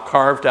pietà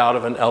carved out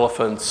of an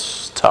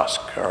elephant's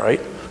tusk, all right?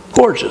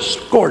 Gorgeous,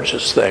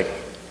 gorgeous thing.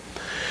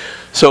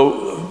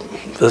 So,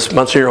 this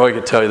Monsignor Hoy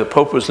could tell you, the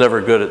Pope was never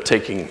good at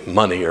taking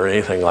money or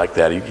anything like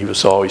that. He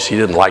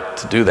didn't like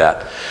to do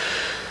that.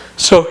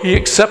 So he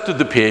accepted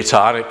the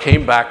pietà and it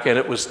came back and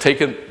it was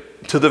taken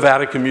to the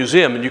Vatican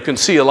Museum, and you can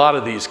see a lot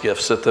of these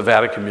gifts at the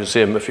Vatican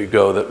Museum if you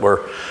go that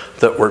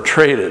were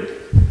traded.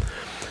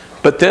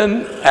 But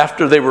then,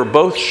 after they were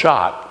both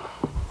shot,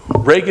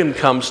 Reagan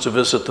comes to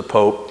visit the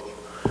Pope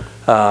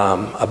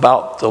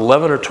about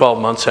 11 or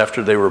 12 months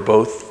after they were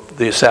both,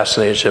 the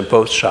assassination,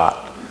 both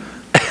shot.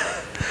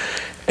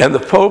 And the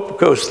Pope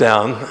goes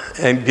down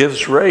and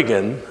gives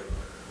Reagan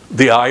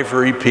the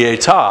ivory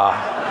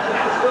pietà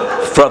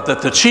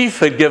that the chief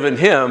had given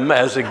him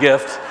as a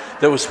gift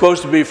that was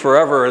supposed to be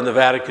forever in the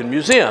Vatican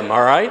Museum,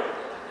 all right?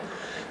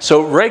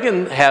 So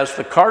Reagan has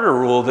the Carter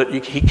rule that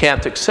he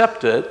can't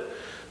accept it,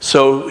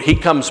 so he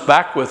comes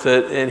back with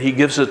it and he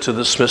gives it to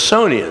the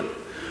Smithsonian,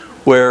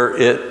 where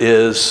it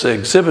is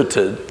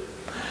exhibited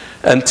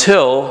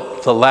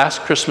until the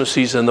last Christmas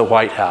he's in the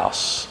White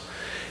House.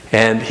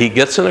 And he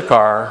gets in a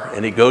car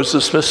and he goes to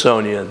the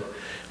Smithsonian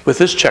with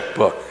his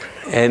checkbook,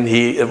 and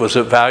it was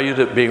valued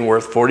at being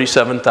worth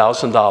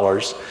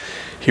 $47,000.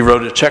 He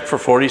wrote a check for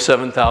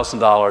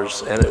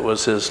 $47,000, and it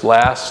was his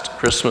last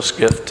Christmas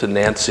gift to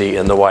Nancy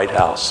in the White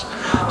House.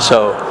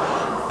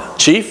 So,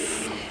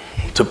 Chief,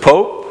 to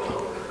Pope,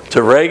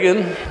 to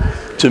Reagan,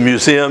 to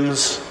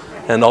museums,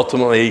 and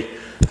ultimately,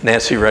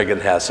 Nancy Reagan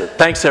has it.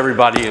 Thanks,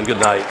 everybody, and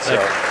good night.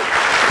 So.